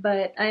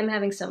 but I'm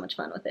having so much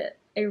fun with it.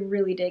 I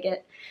really dig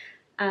it.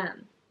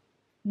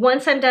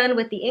 Once I'm done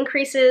with the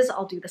increases,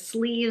 I'll do the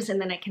sleeves, and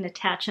then I can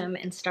attach them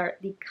and start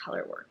the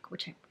color work,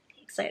 which I'm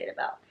really excited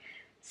about.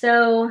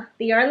 So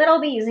the yarn that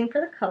I'll be using for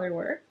the color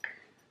work,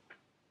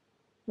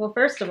 well,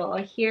 first of all,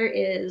 here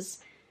is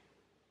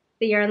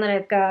the yarn that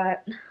I've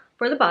got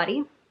for the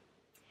body.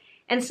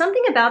 And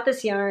something about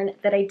this yarn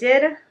that I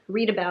did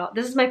read about,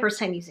 this is my first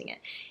time using it,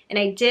 and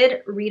I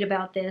did read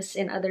about this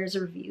in others'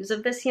 reviews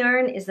of this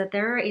yarn, is that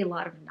there are a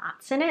lot of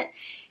knots in it.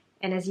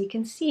 And as you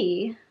can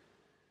see,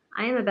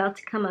 I am about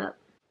to come up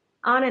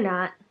on a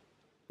knot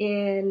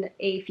in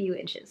a few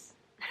inches.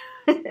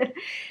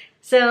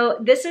 So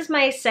this is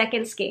my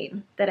second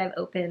skein that I've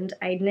opened.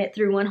 I knit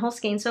through one whole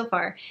skein so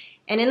far,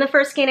 and in the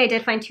first skein I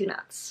did find 2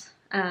 knots.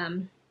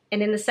 And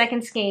in the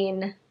second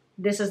skein,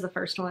 this is the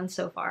first one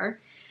so far.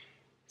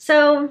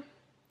 So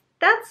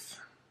that's,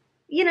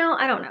 you know,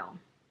 I don't know.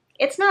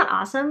 It's not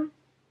awesome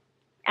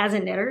as a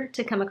knitter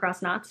to come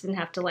across knots and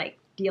have to like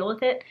deal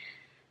with it,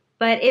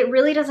 but it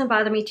really doesn't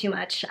bother me too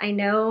much. I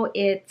know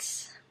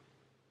it's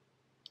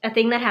a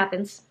thing that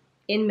happens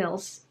in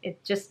mills.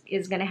 It just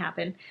is going to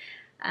happen.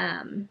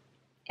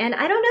 And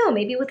I don't know,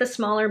 maybe with a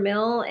smaller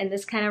mill and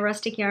this kind of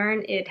rustic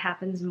yarn, it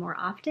happens more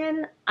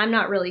often. I'm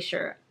not really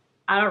sure.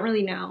 I don't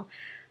really know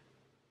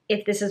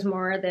if this is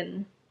more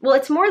than, well,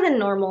 it's more than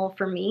normal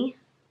for me,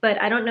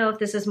 but I don't know if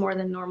this is more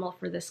than normal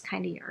for this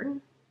kind of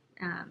yarn.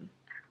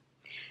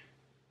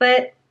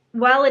 But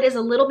while it is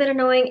a little bit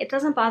annoying, it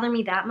doesn't bother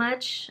me that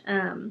much.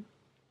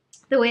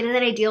 The way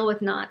that I deal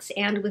with knots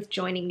and with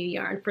joining new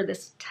yarn for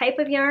this type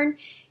of yarn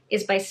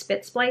is by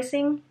spit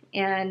splicing,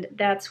 and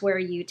that's where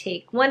you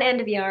take one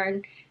end of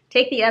yarn,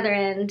 take the other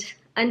end,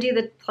 undo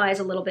the plies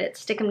a little bit,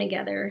 stick them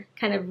together,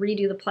 kind of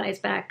redo the plies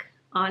back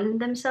on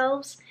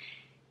themselves,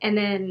 and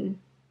then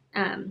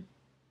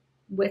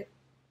with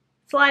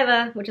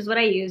saliva, which is what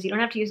I use, you don't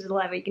have to use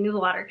saliva, you can use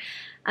water,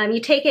 you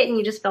take it and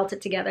you just felt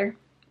it together,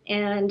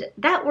 and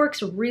that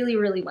works really,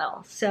 really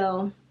well.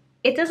 So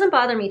it doesn't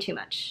bother me too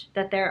much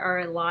that there are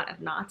a lot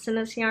of knots in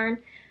this yarn,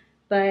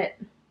 but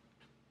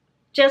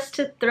just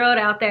to throw it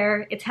out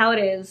there, it's how it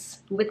is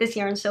with this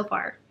yarn so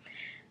far.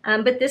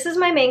 But this is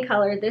my main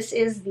color. This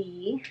is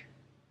the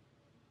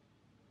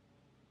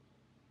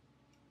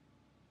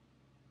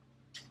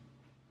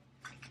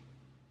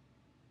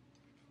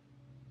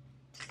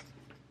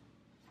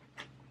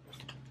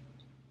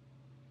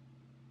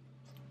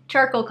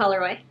charcoal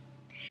colorway.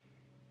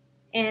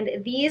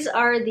 And these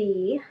are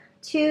the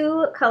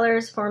two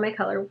colors for my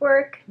color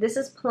work. This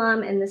is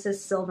Plum and this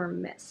is Silver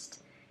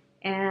Mist.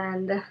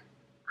 And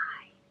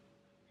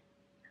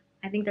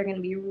I think they're going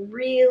to be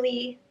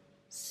really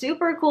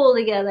super cool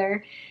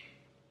together,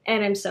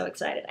 and I'm so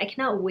excited. I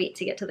cannot wait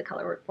to get to the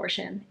color work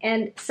portion.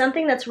 And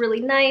something that's really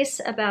nice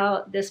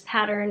about this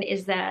pattern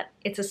is that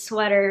it's a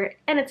sweater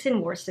and it's in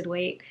worsted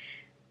weight,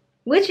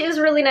 which is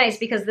really nice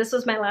because this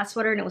was my last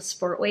sweater and it was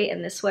sport weight,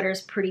 and this sweater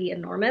is pretty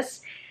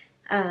enormous.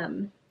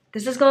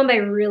 This is going by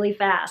really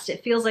fast.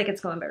 It feels like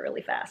it's going by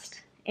really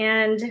fast.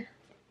 And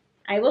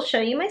I will show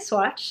you my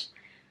swatch.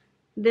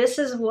 This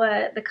is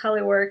what the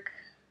color work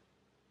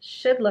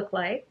should look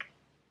like,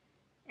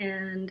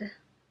 and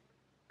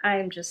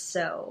I'm just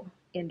so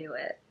into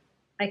it.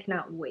 I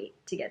cannot wait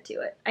to get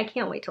to it. I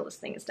can't wait till this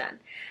thing is done.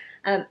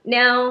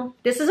 Now,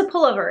 this is a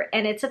pullover,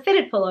 and it's a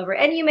fitted pullover,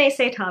 and you may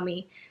say,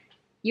 Tommi,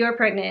 you're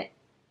pregnant.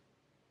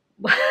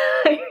 Why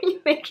are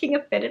you making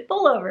a fitted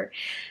pullover?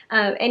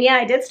 And yeah,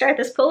 I did start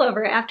this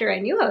pullover after I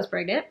knew I was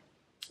pregnant,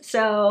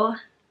 so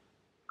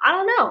I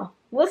don't know.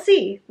 We'll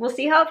see. We'll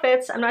see how it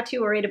fits. I'm not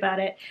too worried about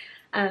it.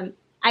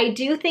 I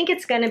do think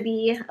it's going to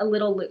be a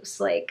little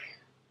loose. Like,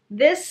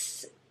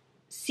 this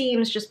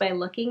seems, just by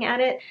looking at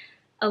it,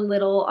 a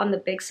little on the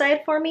big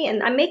side for me,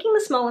 and I'm making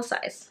the smallest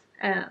size.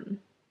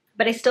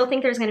 But I still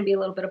think there's going to be a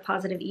little bit of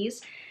positive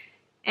ease.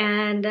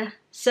 And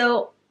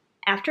so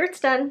after it's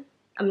done,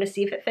 I'm going to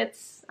see if it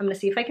fits. I'm going to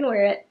see if I can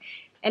wear it.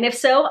 And if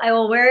so, I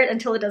will wear it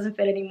until it doesn't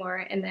fit anymore.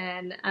 And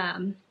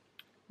then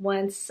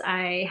once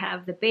I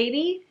have the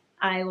baby,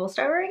 I will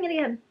start wearing it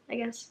again, I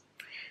guess.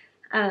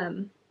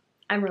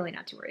 I'm really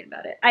not too worried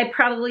about it. I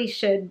probably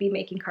should be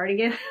making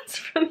cardigans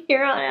from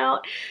here on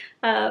out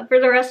for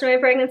the rest of my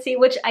pregnancy,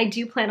 which I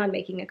do plan on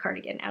making a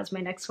cardigan as my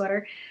next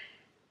sweater.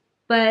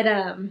 But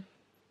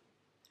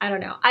I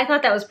don't know. I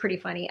thought that was pretty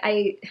funny.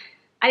 I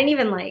didn't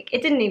even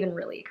it didn't even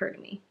really occur to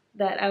me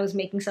that I was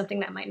making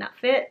something that might not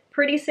fit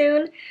pretty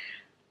soon,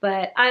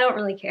 but I don't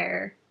really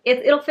care.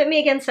 It'll fit me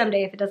again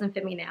someday if it doesn't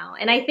fit me now.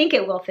 And I think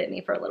it will fit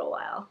me for a little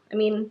while. I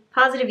mean,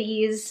 positive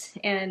ease,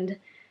 and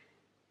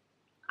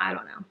I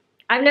don't know.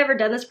 I've never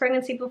done this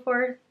pregnancy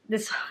before.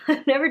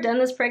 I've never done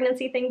this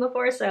pregnancy thing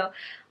before, so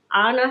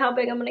I don't know how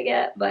big I'm gonna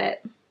get,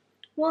 but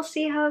we'll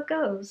see how it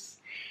goes.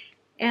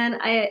 And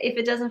if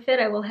it doesn't fit,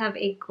 I will have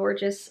a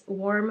gorgeous,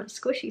 warm,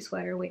 squishy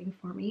sweater waiting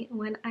for me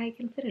when I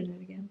can fit in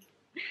it again.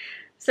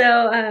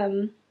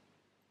 So,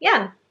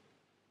 yeah.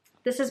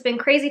 This has been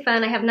crazy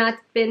fun. I have not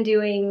been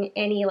doing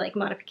any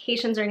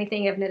modifications or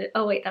anything. I've knitted,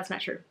 oh wait, that's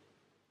not true.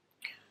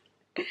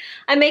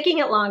 I'm making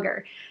it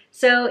longer.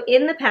 So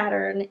in the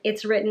pattern,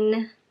 it's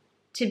written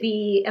to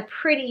be a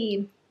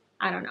pretty,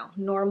 I don't know,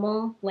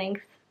 normal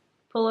length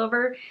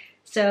pullover.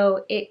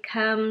 So it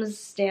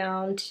comes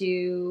down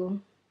to,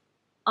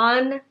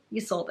 on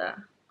Isolde,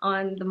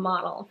 on the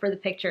model for the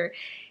picture,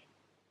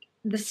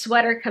 the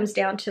sweater comes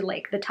down to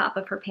the top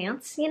of her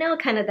pants, you know,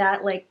 kind of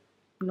that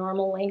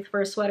normal length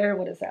for a sweater.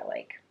 What is that,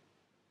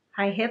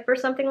 high hip or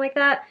something like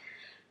that?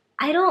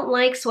 I don't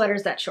like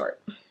sweaters that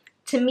short.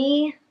 To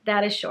me,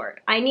 that is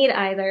short. I need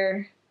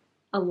either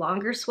a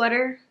longer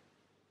sweater,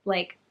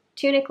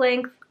 tunic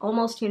length,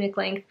 almost tunic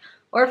length,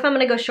 or if I'm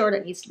gonna go short,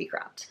 it needs to be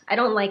cropped. I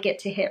don't like it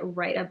to hit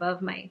right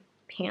above my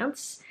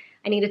pants.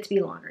 I need it to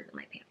be longer than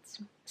my pants.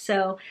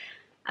 So,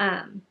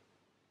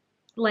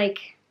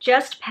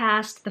 just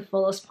past the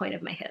fullest point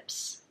of my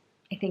hips,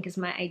 I think is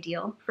my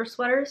ideal for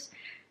sweaters.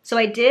 So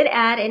I did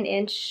add an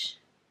inch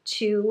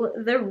to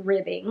the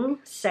ribbing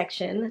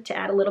section to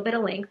add a little bit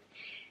of length.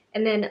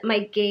 And then my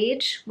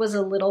gauge was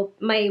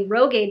my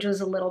row gauge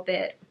was a little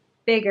bit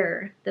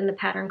bigger than the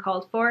pattern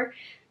called for.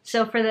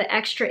 So for the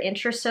extra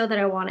inch or so that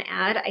I want to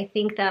add, I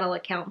think that'll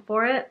account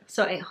for it.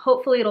 So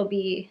hopefully it'll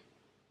be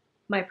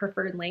my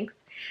preferred length.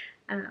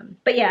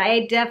 But yeah,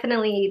 I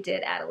definitely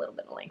did add a little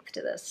bit of length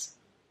to this.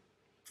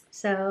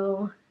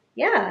 So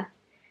yeah,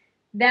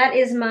 that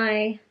is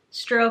my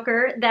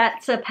stroker.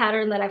 That's a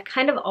pattern that I've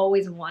kind of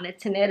always wanted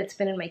to knit. It's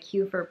been in my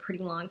queue for a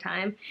pretty long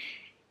time.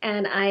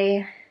 And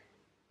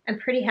I'm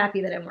pretty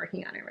happy that I'm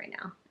working on it right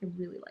now. I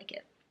really like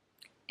it.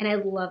 And I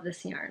love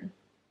this yarn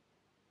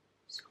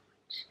so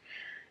much.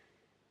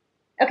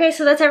 Okay,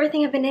 so that's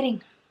everything I've been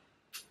knitting.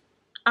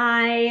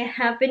 I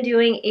have been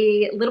doing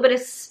a little bit of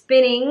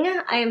spinning.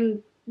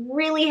 I'm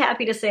really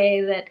happy to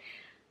say that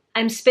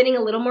I'm spinning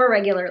a little more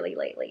regularly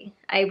lately.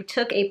 I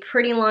took a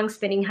pretty long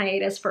spinning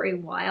hiatus for a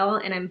while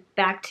and I'm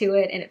back to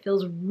it and it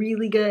feels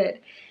really good.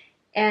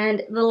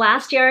 And the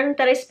last yarn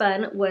that I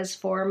spun was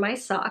for my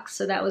socks,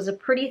 so that was a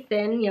pretty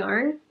thin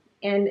yarn.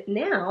 And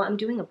now I'm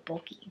doing a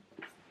bulky.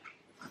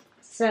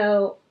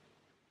 So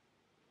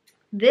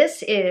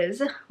this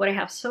is what I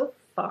have so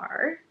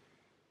far.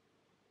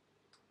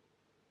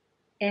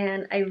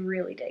 And I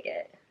really dig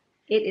it.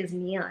 It is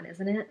neon,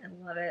 isn't it?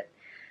 I love it.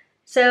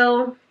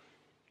 So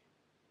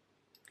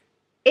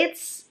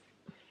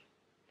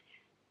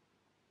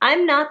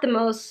I'm not the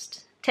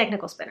most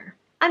technical spinner.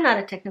 I'm not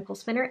a technical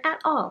spinner at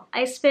all.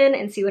 I spin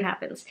and see what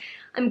happens.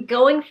 I'm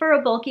going for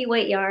a bulky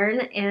weight yarn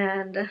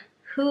and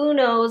who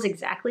knows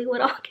exactly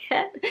what I'll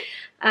get.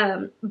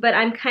 But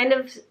I'm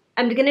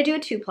gonna do a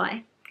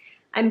 2-ply.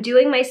 I'm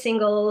doing my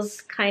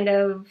singles kind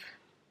of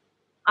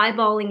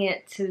eyeballing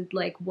it to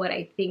like what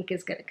I think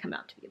is gonna come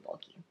out to be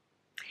bulky.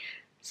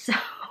 So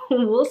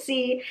we'll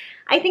see.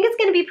 I think it's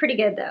gonna be pretty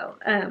good though.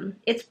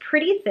 It's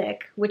pretty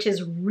thick, which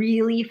is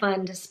really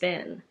fun to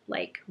spin,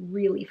 like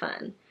really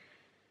fun.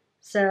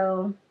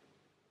 So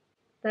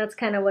that's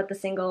kind of what the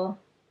single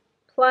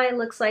ply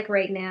looks like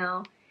right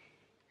now.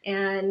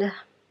 And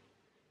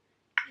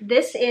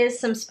this is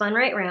some Spun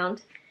Right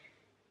Round.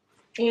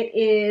 It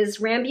is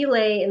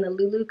Rambouillet in the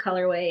Lulu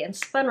colorway, and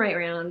Spun Right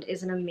Round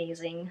is an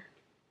amazing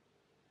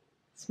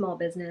small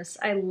business.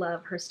 I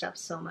love her stuff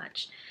so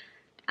much.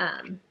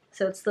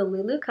 So it's the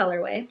Lulu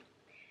colorway,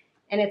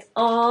 and it's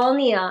all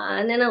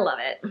neon, and I love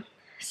it.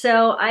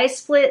 So I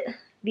split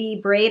the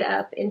braid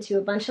up into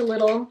a bunch of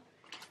little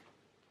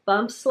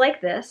bumps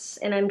like this,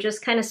 and I'm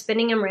just kind of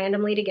spinning them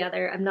randomly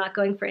together. I'm not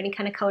going for any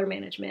kind of color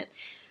management.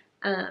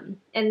 And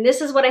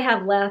this is what I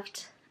have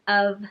left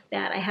of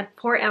that. I had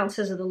 4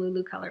 ounces of the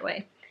Lulu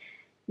colorway.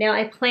 Now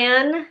I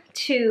plan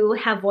to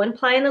have 1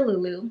 ply in the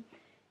Lulu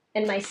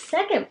and my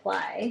 2nd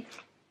ply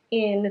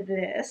in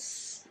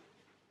this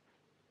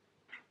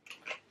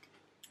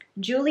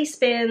Julie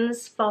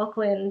Spins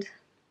Falkland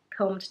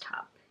combed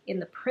top in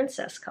the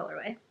Princess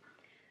colorway,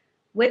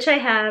 which I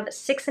have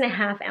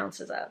 6.5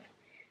 ounces of.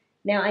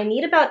 Now I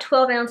need about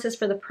 12 ounces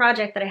for the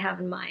project that I have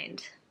in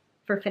mind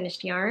for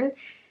finished yarn.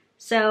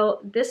 So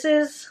this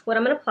is what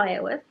I'm going to ply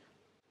it with.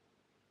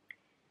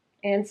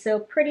 And so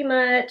pretty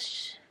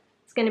much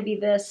it's going to be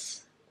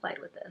this plied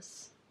with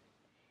this.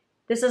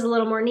 This is a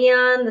little more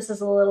neon, this is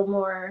a little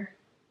more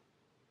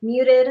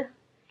muted,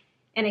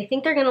 and I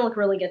think they're going to look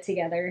really good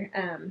together.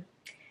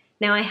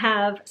 Now I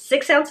have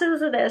 6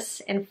 ounces of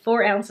this and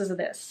 4 ounces of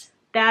this.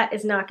 That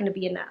is not going to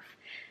be enough.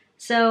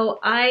 So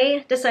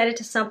I decided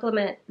to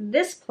supplement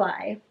this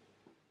ply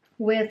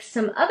with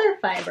some other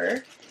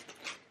fiber,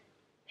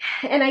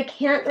 and I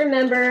can't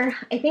remember,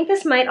 I think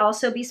this might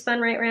also be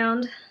Spun Right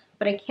Round,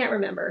 but I can't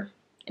remember,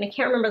 and I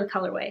can't remember the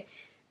colorway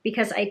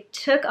because I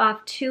took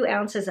off 2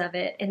 ounces of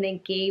it and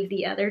then gave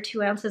the other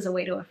 2 ounces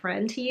away to a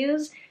friend to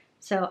use,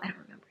 so I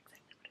don't remember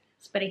exactly what it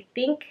is, but I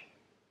think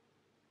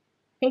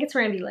it's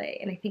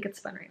Rambouillet, and I think it's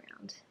Spun Right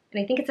Round,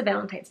 and I think it's a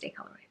Valentine's Day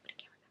colorway, but I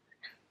can't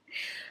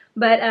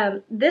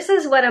remember. But this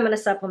is what I'm going to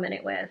supplement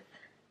it with,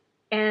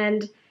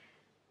 and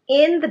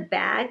in the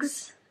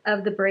bags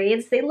of the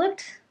braids, they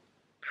looked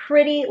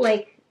pretty,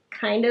 like,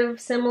 kind of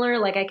similar,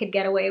 like I could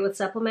get away with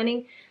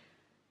supplementing.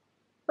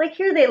 Like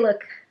here they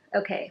look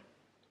okay.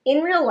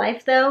 In real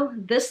life though,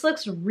 this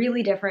looks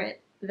really different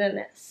than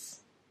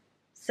this.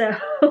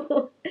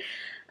 So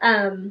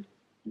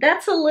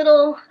that's a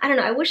little, I don't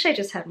know, I wish I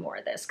just had more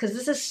of this because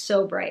this is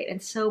so bright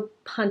and so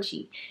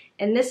punchy.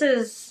 And this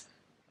is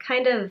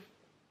kind of,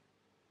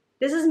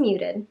 this is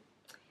muted.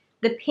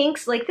 The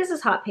pinks, like this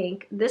is hot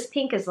pink. This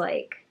pink is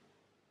like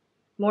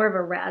more of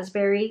a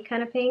raspberry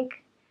kind of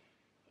pink.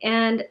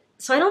 And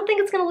so I don't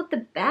think it's gonna look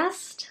the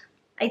best.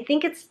 I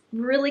think it's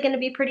really gonna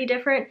be pretty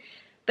different,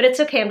 but it's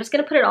okay. I'm just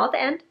gonna put it all at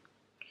the end.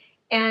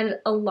 And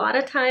a lot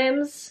of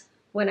times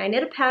when I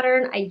knit a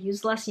pattern, I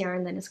use less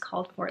yarn than is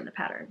called for in the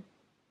pattern.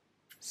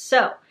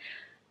 So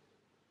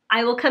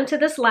I will come to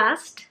this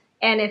last,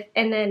 and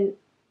then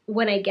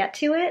when I get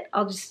to it,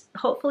 I'll just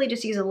hopefully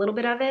just use a little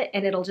bit of it,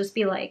 and it'll just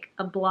be like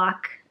a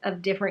block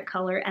of different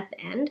color at the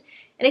end.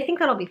 And I think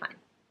that'll be fine.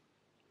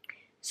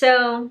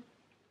 So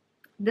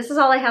this is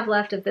all I have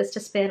left of this to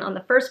spin on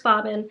the first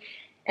bobbin.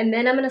 And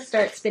then I'm gonna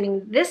start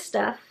spinning this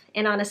stuff,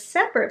 and on a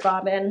separate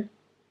bobbin,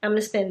 I'm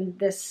gonna spin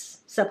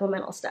this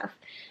supplemental stuff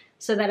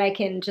so that I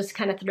can just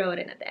kind of throw it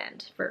in at the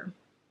end for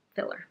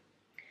filler.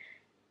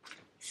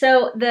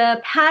 So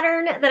the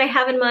pattern that I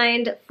have in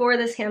mind for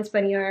this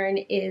handspun yarn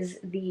is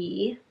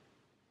the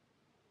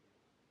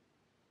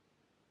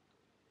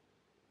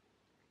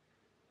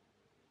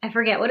I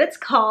forget what it's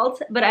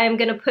called, but I'm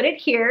gonna put it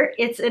here.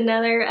 It's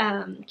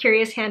another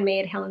Curious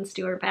Handmade Helen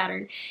Stewart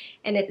pattern,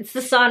 and it's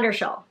the Sonder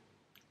shawl.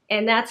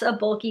 And that's a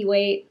bulky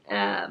weight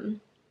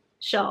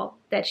shawl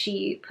that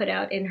she put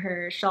out in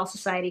her Shawl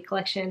Society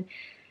collection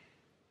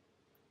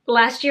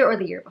last year or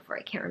the year before,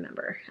 I can't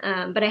remember.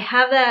 But I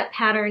have that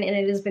pattern and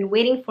it has been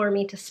waiting for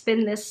me to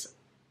spin this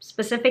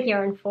specific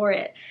yarn for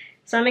it.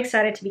 So I'm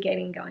excited to be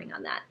getting going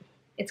on that.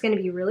 It's gonna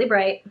be really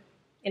bright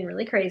and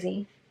really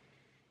crazy,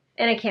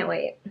 and I can't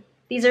wait.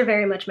 These are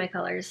very much my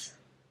colors.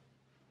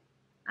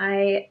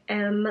 I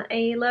am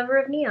a lover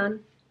of neon.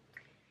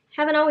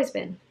 Haven't always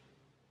been,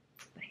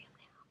 but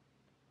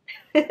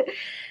I am now.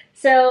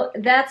 So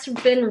that's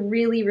been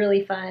really,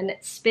 really fun.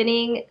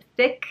 Spinning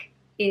thick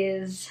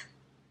is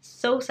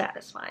so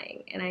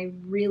satisfying, and I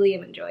really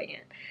am enjoying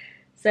it.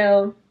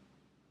 So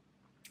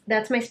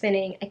that's my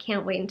spinning. I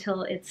can't wait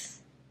until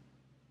it's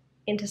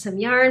into some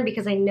yarn,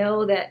 because I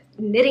know that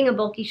knitting a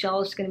bulky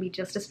shawl is going to be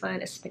just as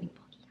fun as spinning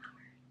bulky yarn.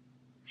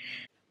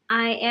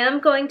 I am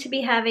going to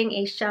be having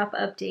a shop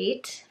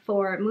update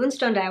for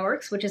Moonstone Dye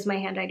Works, which is my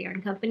hand-dyed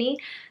yarn company,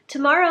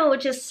 tomorrow,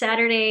 which is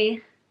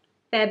Saturday,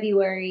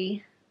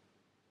 February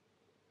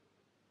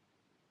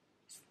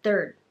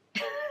 3rd.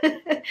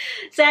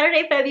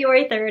 Saturday,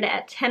 February 3rd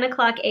at 10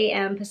 o'clock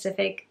a.m.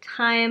 Pacific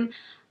time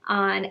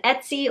on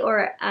Etsy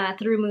or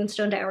through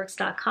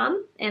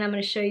moonstoneDyeWorks.com, and I'm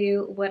going to show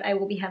you what I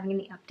will be having in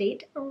the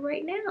update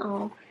right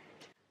now.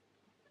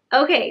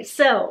 Okay,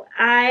 so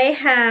I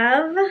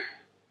have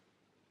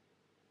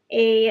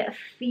a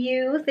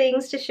few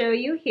things to show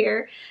you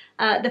here.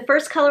 The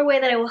first colorway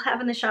that I will have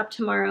in the shop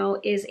tomorrow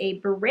is a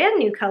brand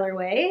new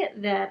colorway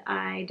that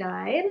I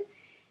dyed,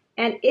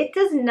 and it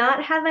does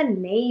not have a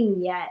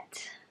name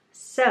yet.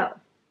 So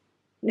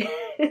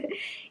it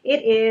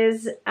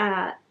is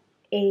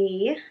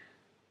a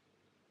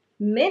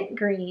mint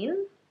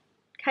green,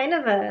 kind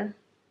of a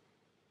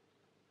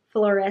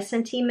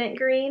fluorescent-y mint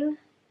green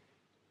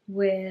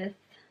with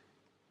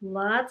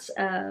lots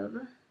of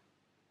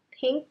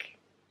pink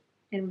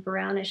and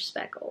brownish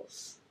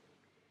speckles.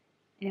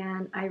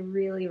 And I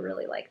really,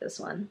 really like this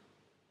one.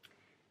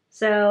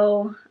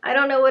 So I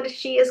don't know what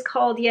she is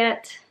called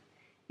yet.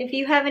 If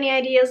you have any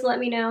ideas, let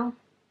me know.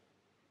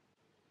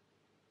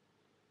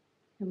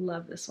 I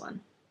love this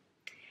one.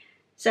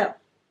 So,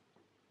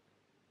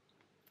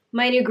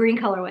 my new green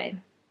colorway.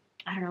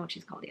 I don't know what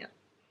she's called yet.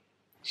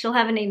 She'll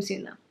have a name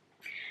soon though.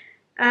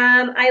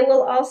 I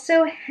will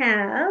also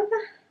have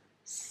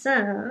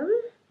some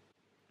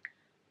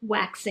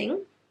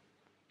waxing.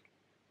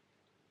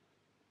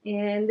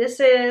 And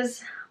this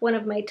is one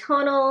of my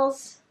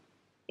tonals.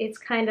 It's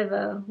kind of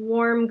a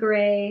warm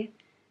gray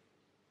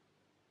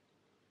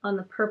on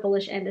the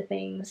purplish end of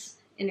things.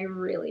 And I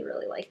really,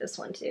 really like this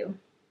one too.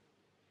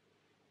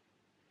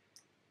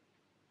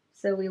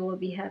 So we will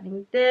be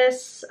having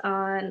this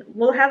on,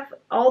 we'll have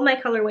all my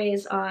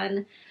colorways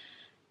on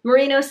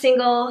Merino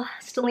Single,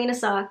 Stellina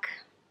Sock,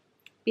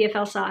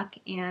 BFL Sock,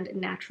 and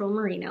Natural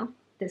Merino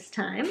this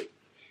time.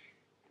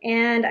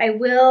 And I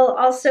will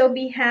also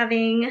be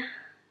having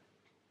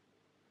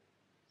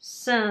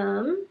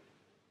some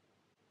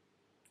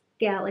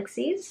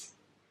Galaxies.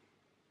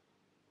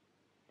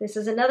 This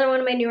is another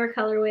one of my newer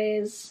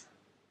colorways,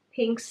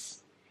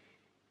 pinks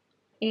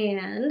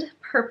and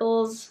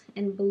purples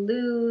and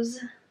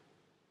blues.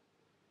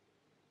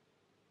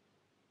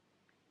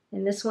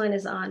 And this one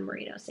is on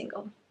Merino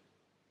Single.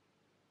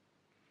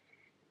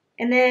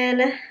 And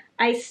then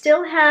I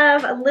still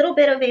have a little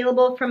bit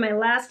available from my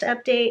last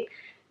update,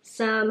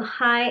 some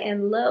High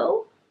and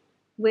Low,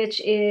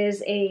 which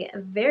is a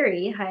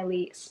very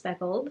highly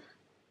speckled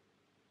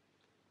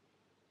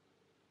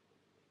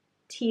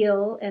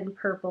teal and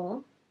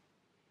purple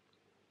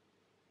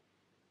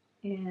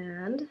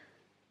and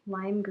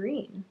lime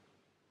green.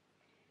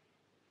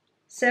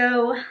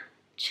 So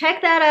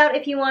check that out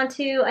if you want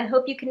to. I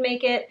hope you can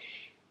make it.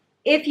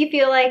 If you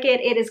feel like it,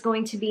 it is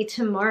going to be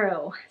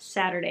tomorrow,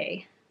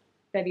 Saturday,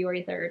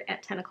 February 3rd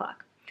at 10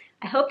 o'clock.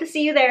 I hope to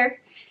see you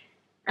there.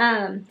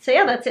 So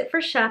yeah, that's it for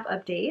shop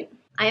update.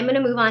 I am going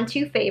to move on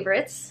to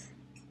favorites.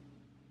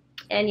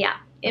 And yeah,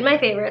 in my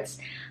favorites,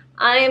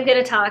 I am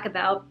going to talk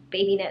about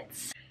baby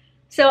knits.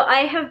 So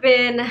I have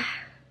been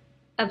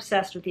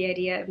obsessed with the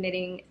idea of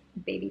knitting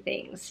baby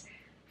things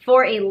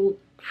for a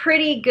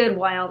pretty good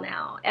while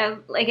now.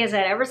 Like I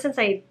said, ever since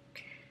I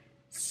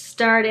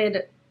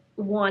started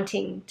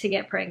wanting to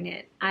get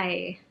pregnant,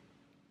 I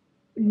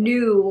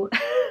knew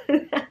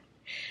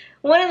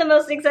one of the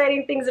most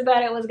exciting things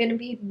about it was going to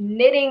be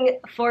knitting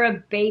for a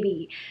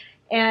baby.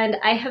 And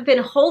I have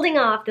been holding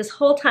off this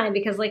whole time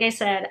because, like I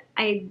said,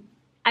 I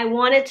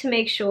wanted to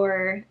make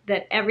sure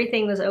that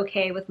everything was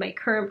okay with my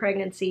current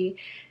pregnancy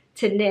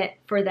to knit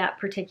for that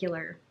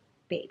particular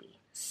baby.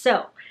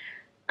 So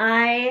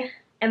I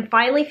am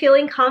finally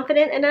feeling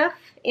confident enough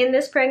in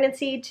this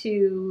pregnancy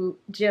to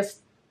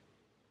just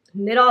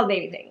knit all the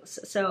baby things.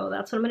 So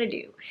that's what I'm gonna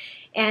do.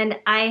 And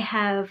I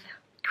have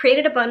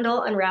created a bundle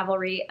on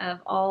Ravelry of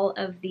all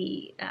of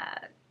the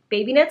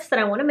baby knits that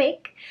I wanna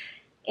make.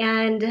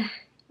 And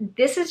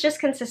this has just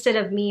consisted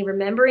of me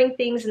remembering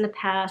things in the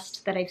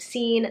past that I've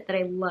seen that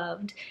I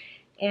loved,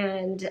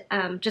 and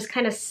just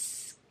kind of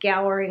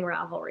scouring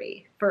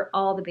Ravelry for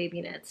all the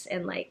baby knits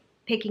and like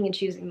picking and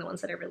choosing the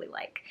ones that I really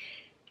like.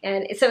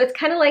 And so it's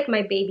kind of like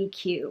my baby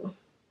queue.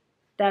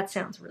 That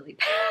sounds really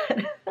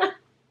bad.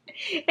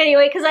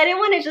 Anyway, because I didn't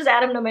want to just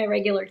add them to my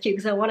regular queue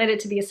because I wanted it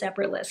to be a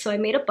separate list. So I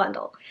made a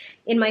bundle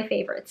in my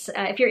favorites.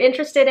 If you're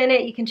interested in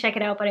it, you can check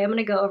it out, but I'm going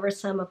to go over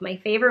some of my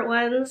favorite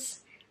ones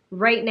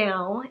right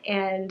now.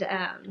 And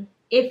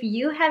if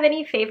you have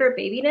any favorite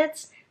baby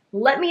knits,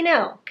 let me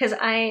know, because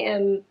I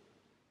am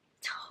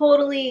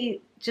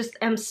totally just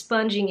am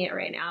sponging it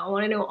right now. I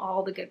want to know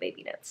all the good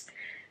baby knits.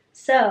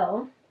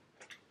 So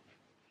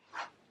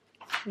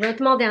wrote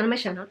them all down in my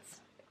show notes.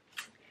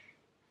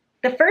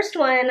 The first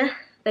one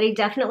that I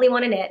definitely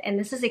want to knit, and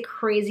this is a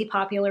crazy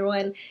popular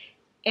one,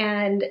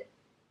 and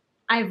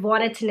I've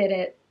wanted to knit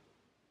it.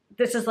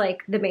 This is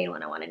like the main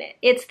one I want to knit.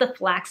 It's the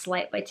Flax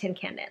Light by Tin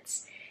Can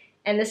Knits.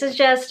 And this is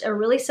just a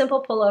really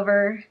simple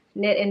pullover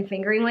knit in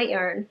fingering weight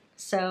yarn.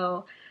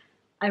 So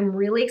I'm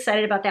really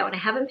excited about that one. I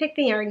haven't picked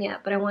the yarn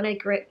yet, but I want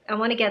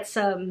to get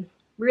some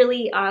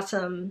really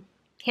awesome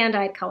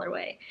hand-dyed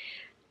colorway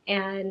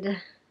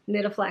and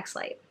knit a Flax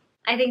Light.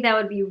 I think that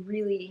would be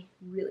really,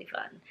 really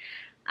fun.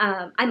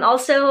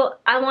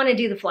 I want to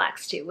do the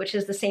flax too, which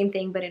is the same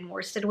thing but in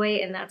worsted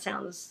weight, and that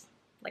sounds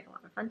like a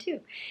lot of fun too.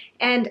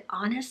 And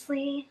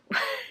honestly,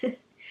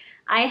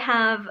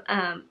 I've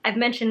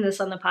mentioned this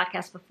on the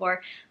podcast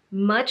before,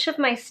 much of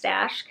my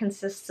stash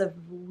consists of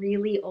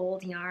really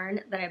old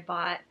yarn that I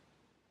bought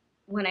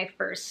when I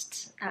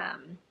first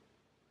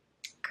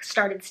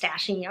started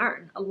stashing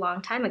yarn a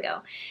long time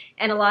ago.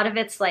 And a lot of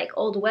it's like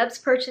old Webs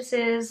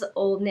purchases,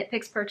 old Knit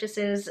Picks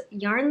purchases,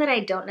 yarn that I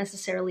don't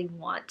necessarily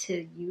want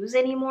to use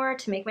anymore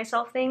to make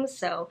myself things.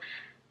 So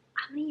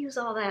I'm gonna use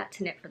all that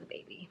to knit for the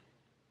baby.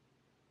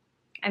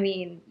 I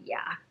mean,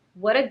 yeah,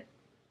 what a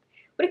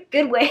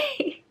good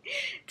way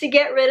to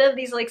get rid of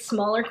these like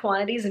smaller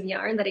quantities of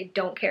yarn that I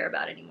don't care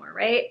about anymore,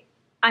 right?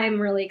 I'm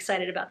really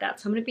excited about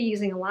that. So I'm gonna be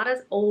using a lot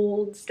of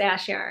old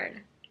stash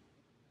yarn.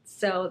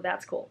 So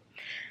that's cool.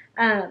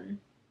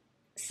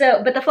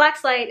 But the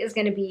Flax Light is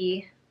going to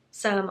be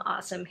some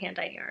awesome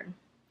hand-dyed yarn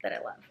that I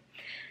love.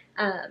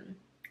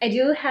 I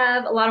do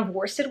have a lot of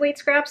worsted weight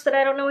scraps that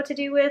I don't know what to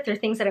do with, or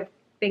things that have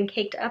been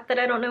caked up that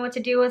I don't know what to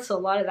do with, so a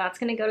lot of that's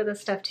going to go to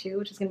this stuff too,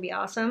 which is going to be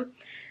awesome.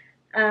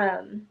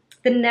 The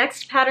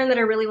next pattern that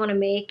I really want to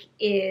make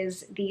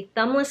is the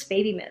Thumbless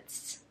Baby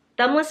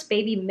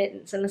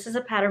Mittens, and this is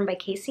a pattern by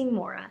Casey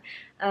Mora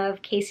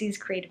of Casey's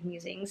Creative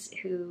Musings,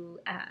 who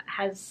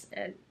has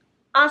an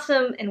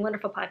awesome and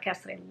wonderful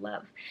podcast that I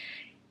love.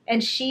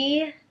 And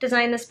she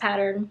designed this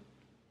pattern,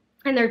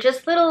 and they're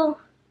just little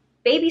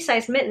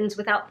baby-sized mittens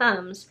without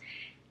thumbs,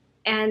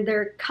 and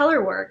they're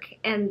color work,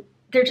 and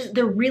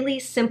they're really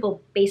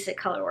simple, basic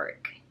color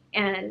work,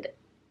 and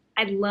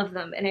I love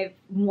them, and I've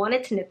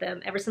wanted to knit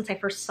them ever since I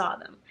first saw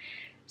them.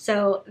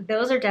 So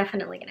those are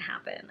definitely going to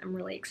happen. I'm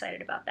really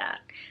excited about that.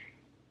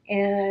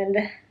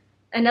 And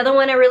another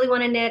one I really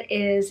want to knit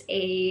is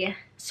a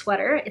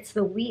sweater. It's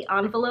the Wee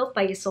Envelope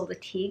by Isolde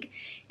Teague.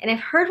 And I've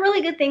heard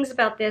really good things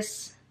about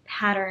this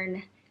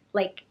pattern,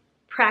 like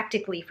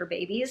practically for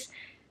babies,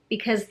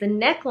 because the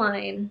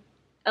neckline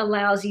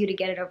allows you to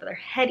get it over their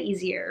head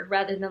easier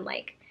rather than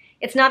like,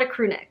 it's not a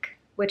crew neck,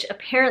 which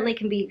apparently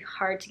can be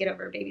hard to get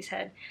over a baby's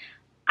head.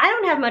 I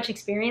don't have much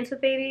experience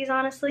with babies,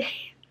 honestly.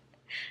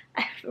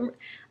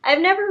 I've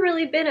never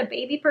really been a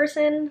baby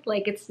person.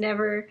 Like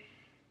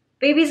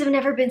babies have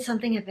never been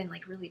something I've been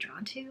like really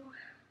drawn to.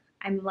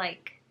 I'm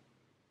like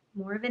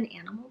more of an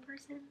animal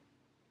person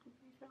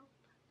myself.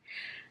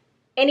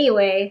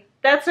 Anyway,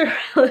 that's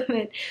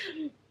irrelevant.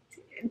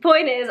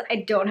 Point is, I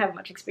don't have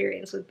much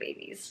experience with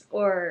babies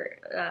or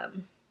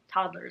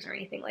toddlers or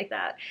anything like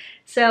that.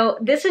 So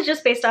this is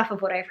just based off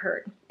of what I've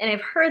heard. And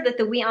I've heard that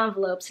the Wee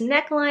Envelope's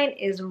neckline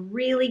is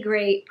really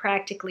great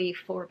practically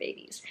for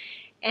babies.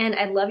 And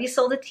I love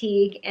Isolde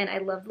Teague, and I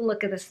love the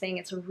look of this thing.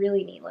 It's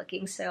really neat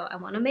looking, so I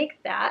want to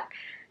make that.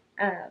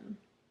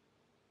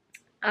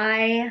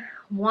 I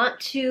want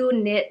to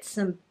knit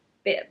some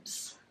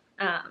bibs.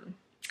 I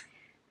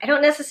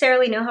don't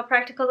necessarily know how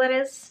practical that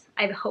is.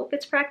 I hope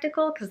it's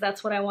practical because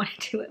that's what I want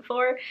to do it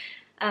for.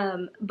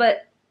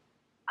 But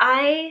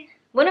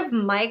one of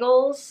my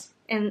goals,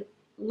 and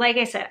like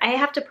I said, I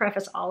have to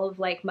preface all of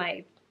like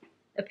my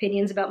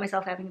opinions about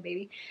myself having a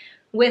baby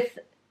with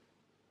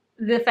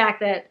the fact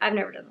that I've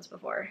never done this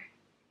before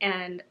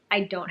and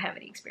I don't have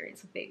any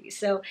experience with babies.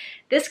 So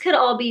this could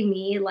all be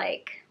me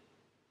like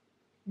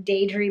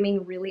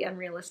daydreaming really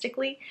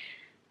unrealistically.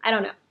 I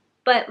don't know.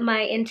 But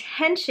my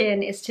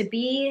intention is to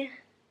be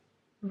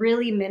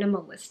really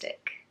minimalistic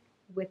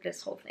with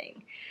this whole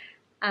thing.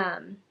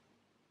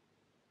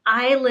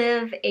 I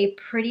live a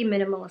pretty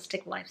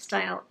minimalistic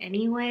lifestyle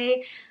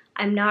anyway.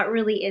 I'm not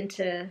really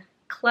into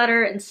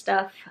clutter and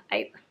stuff.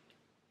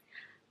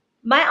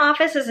 My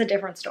office is a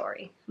different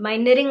story. My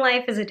knitting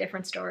life is a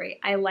different story.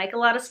 I like a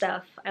lot of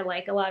stuff. I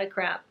like a lot of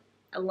crap.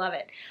 I love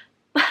it.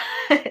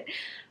 But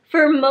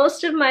for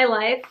most of my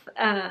life,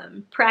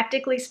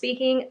 practically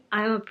speaking,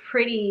 I'm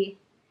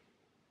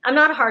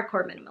not a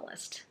hardcore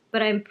minimalist,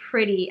 but I'm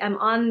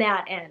on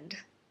that end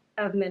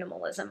of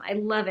minimalism. I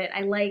love it.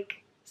 I like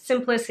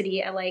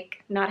simplicity. I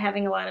like not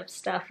having a lot of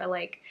stuff. I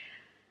like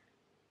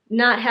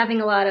not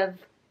having a lot of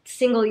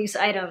single-use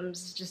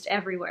items just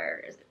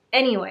everywhere.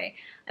 Anyway,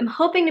 I'm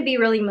hoping to be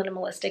really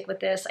minimalistic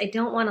with this. I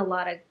don't want a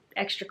lot of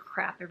extra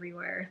crap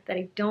everywhere that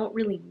I don't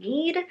really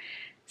need.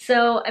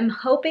 So I'm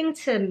hoping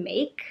to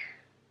make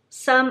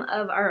some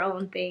of our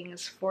own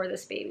things for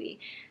this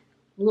baby,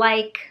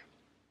 like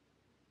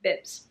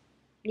bibs.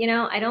 You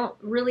know, I don't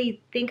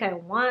really think I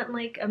want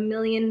like a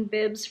million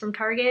bibs from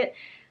Target.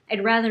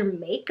 I'd rather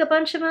make a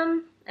bunch of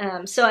them.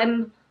 So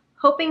I'm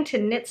hoping to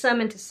knit some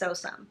and to sew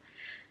some.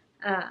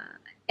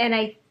 And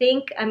I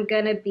think I'm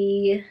gonna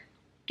be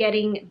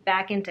getting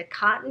back into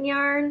cotton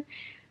yarn.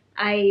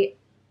 I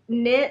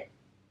knit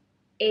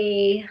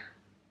a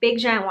big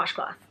giant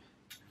washcloth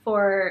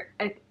for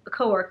a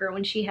coworker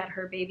when she had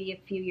her baby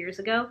a few years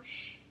ago.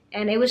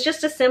 And it was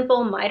just a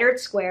simple mitered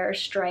square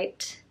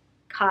striped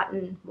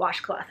cotton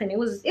washcloth. And it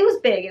was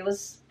big. It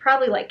was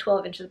probably like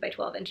 12 inches by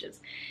 12 inches.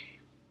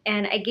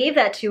 And I gave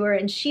that to her,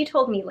 and she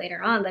told me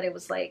later on that it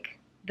was like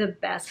the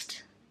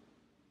best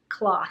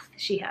cloth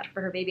she had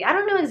for her baby. I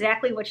don't know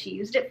exactly what she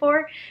used it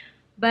for,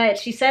 but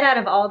she said out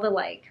of all the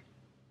like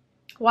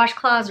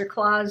washcloths or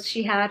cloths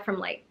she had from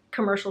like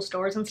commercial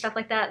stores and stuff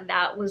like that,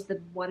 that was the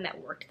one that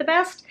worked the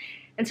best.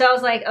 And so I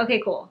was like, okay,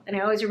 cool. And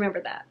I always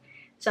remember that.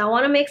 So I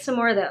want to make some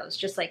more of those,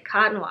 just like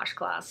cotton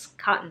washcloths,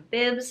 cotton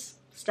bibs,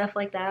 stuff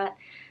like that.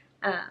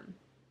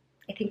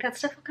 I think that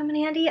stuff will come in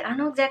handy. I don't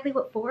know exactly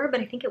what for, but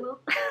I think it will.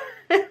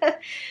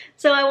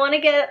 So I want to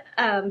get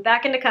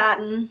back into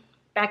cotton,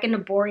 back into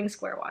boring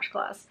square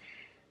washcloths.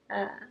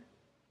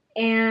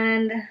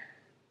 And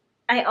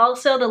I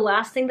also, the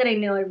last thing that I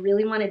know I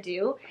really want to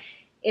do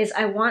is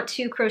I want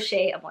to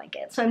crochet a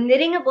blanket. So I'm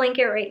knitting a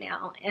blanket right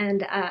now,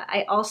 and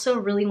I also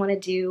really want to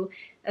do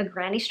a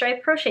granny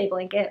stripe crochet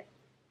blanket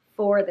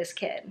for this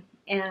kid.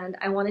 And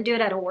I want to do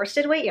it out of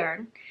worsted weight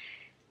yarn.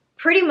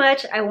 Pretty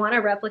much I want to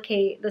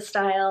replicate the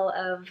style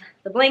of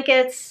the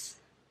blankets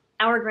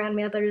our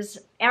grandmothers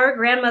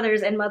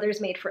and mothers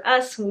made for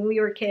us when we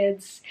were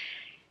kids.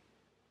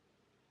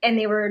 And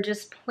they were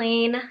just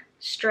plain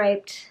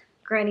striped,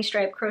 granny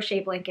stripe crochet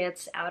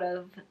blankets out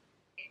of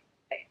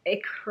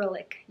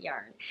acrylic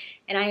yarn.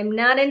 And I am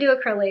not into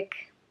acrylic.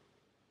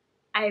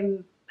 I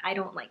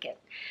don't like it.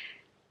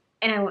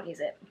 And I won't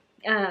use it.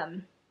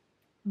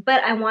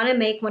 But I want to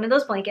make one of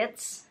those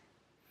blankets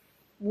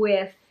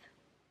with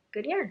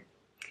good yarn.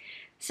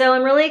 So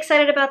I'm really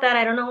excited about that.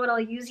 I don't know what I'll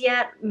use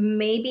yet.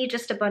 Maybe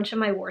just a bunch of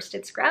my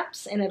worsted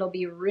scraps, and it'll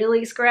be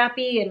really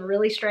scrappy and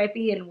really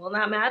stripy and will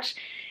not match.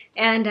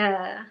 And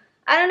I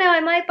don't know,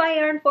 I might buy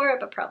yarn for it,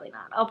 but probably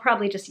not. I'll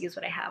probably just use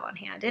what I have on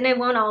hand. And it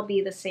won't all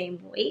be the same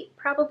weight,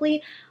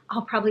 probably.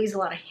 I'll probably use a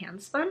lot of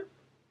hand spun.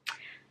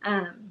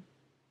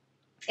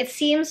 It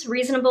seems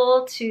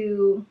reasonable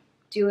to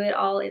do it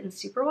all in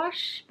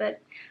superwash,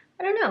 but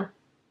I don't know.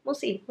 We'll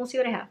see. We'll see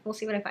what I have. We'll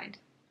see what I find.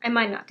 I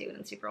might not do it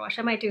in superwash.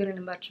 I might do it in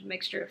a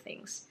mixture of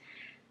things.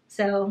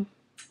 So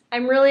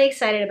I'm really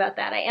excited about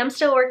that. I am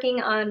still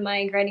working on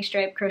my granny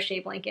stripe crochet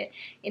blanket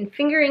in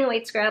fingering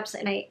weight scraps,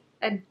 and I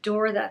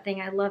adore that thing.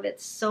 I love it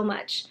so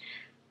much.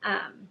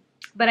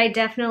 But I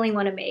definitely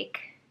want to make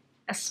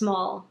a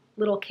small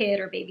little kid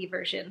or baby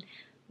version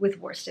with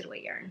worsted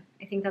weight yarn.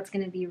 I think that's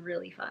going to be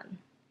really fun.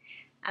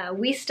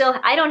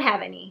 I don't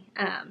have any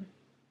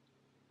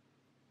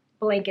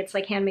blankets,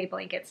 like handmade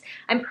blankets.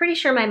 I'm pretty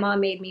sure my mom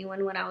made me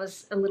one when I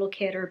was a little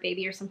kid or a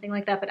baby or something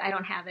like that, but I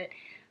don't have it.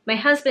 My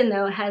husband,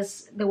 though,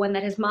 has the one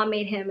that his mom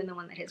made him and the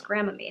one that his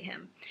grandma made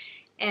him.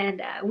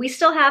 And we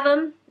still have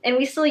them, and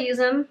we still use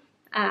them.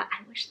 I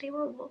wish they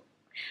were wool,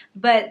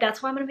 but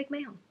that's why I'm going to make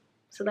my own,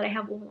 so that I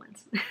have wool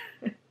ones.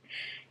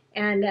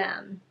 And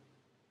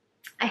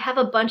I have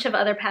a bunch of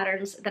other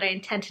patterns that I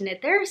intend to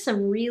knit. There are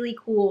some really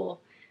cool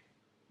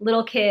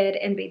little kid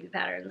and baby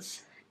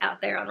patterns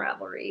out there on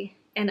Ravelry.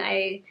 And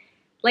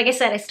like I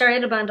said, I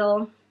started a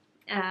bundle.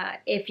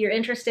 If you're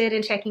interested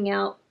in checking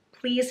out,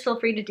 please feel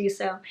free to do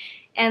so.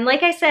 And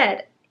like I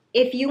said,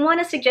 if you want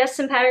to suggest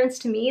some patterns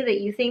to me that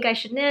you think I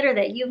should knit, or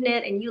that you've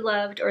knit and you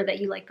loved, or that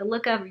you like the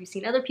look of, or you've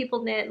seen other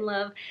people knit and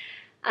love,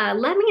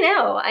 let me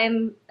know.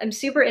 I'm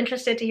super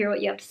interested to hear what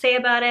you have to say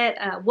about it,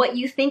 what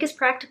you think is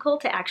practical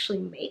to actually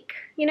make,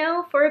 you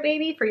know, for a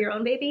baby, for your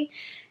own baby,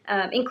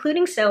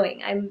 including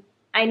sewing.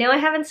 I know I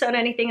haven't sewn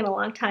anything in a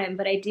long time,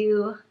 but I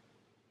do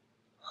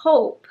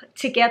hope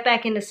to get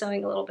back into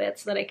sewing a little bit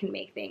so that I can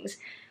make things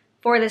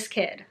for this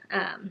kid.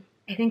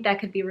 I think that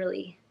could be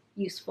really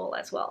useful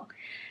as well.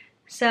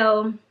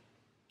 So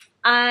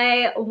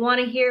I want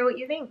to hear what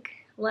you think.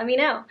 Let me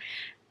know.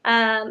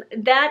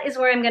 That is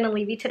where I'm going to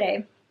leave you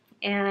today.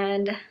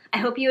 and I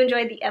hope you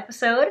enjoyed the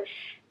episode.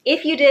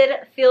 If you did,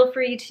 feel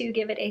free to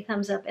give it a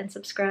thumbs up and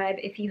subscribe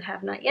if you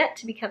have not yet,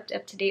 to be kept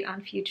up to date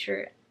on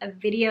future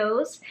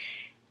videos.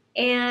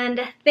 And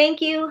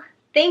thank you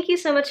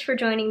so much for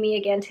joining me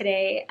again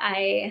today.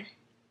 I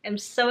am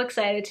so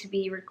excited to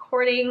be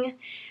recording,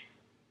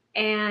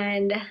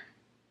 and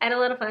I had a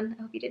lot of fun.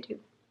 I hope you did too.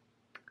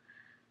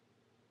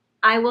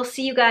 I will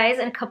see you guys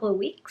in a couple of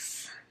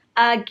weeks.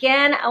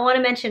 Again, I want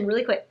to mention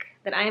really quick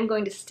that I am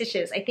going to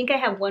Stitches. I think I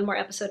have one more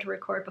episode to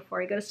record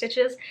before I go to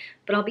Stitches,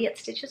 but I'll be at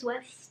Stitches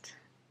West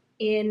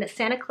in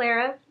Santa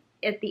Clara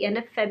at the end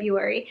of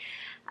February.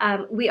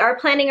 We are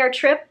planning our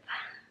trip,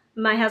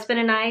 my husband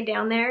and I,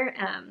 down there.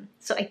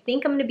 So I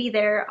think I'm going to be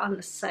there on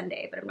the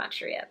Sunday, but I'm not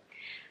sure yet.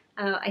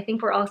 I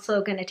think we're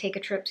also going to take a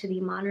trip to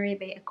the Monterey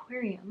Bay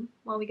Aquarium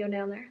while we go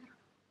down there.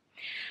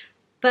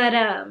 But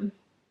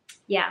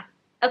yeah.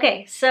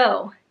 Okay,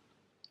 so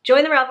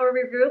join the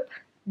Ravelry group.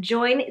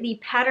 Join the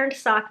patterned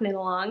sock knit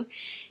along,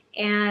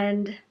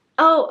 and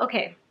oh,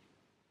 okay.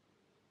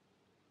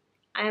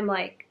 I'm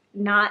like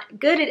not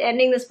good at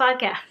ending this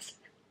podcast.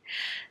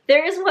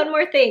 There is one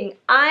more thing.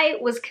 I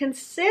was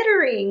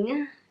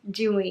considering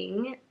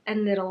doing a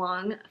knit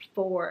along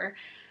for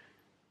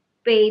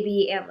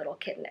baby and little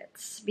kid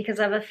knits because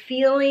I have a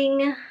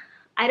feeling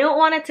I don't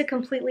want it to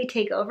completely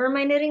take over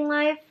my knitting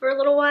life for a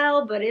little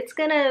while, but it's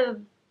gonna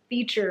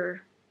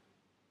feature.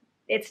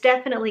 It's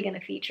definitely going to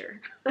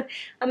feature.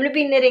 I'm going to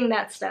be knitting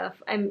that stuff.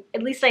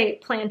 At least I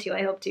plan to,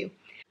 I hope to.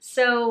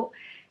 So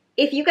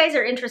if you guys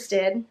are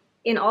interested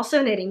in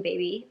also knitting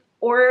baby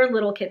or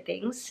little kid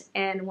things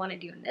and want to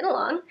do a knit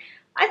along,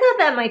 I thought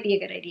that might be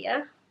a good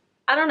idea.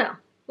 I don't know.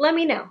 Let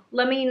me know.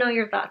 Let me know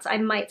your thoughts. I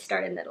might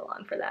start a knit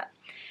along for that.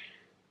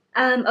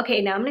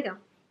 Okay, now I'm going to go.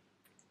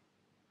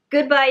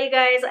 Goodbye, you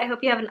guys. I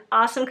hope you have an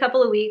awesome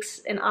couple of weeks,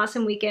 an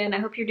awesome weekend. I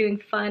hope you're doing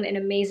fun and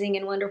amazing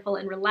and wonderful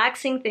and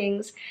relaxing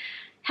things.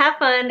 Have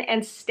fun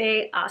and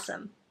stay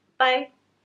awesome. Bye.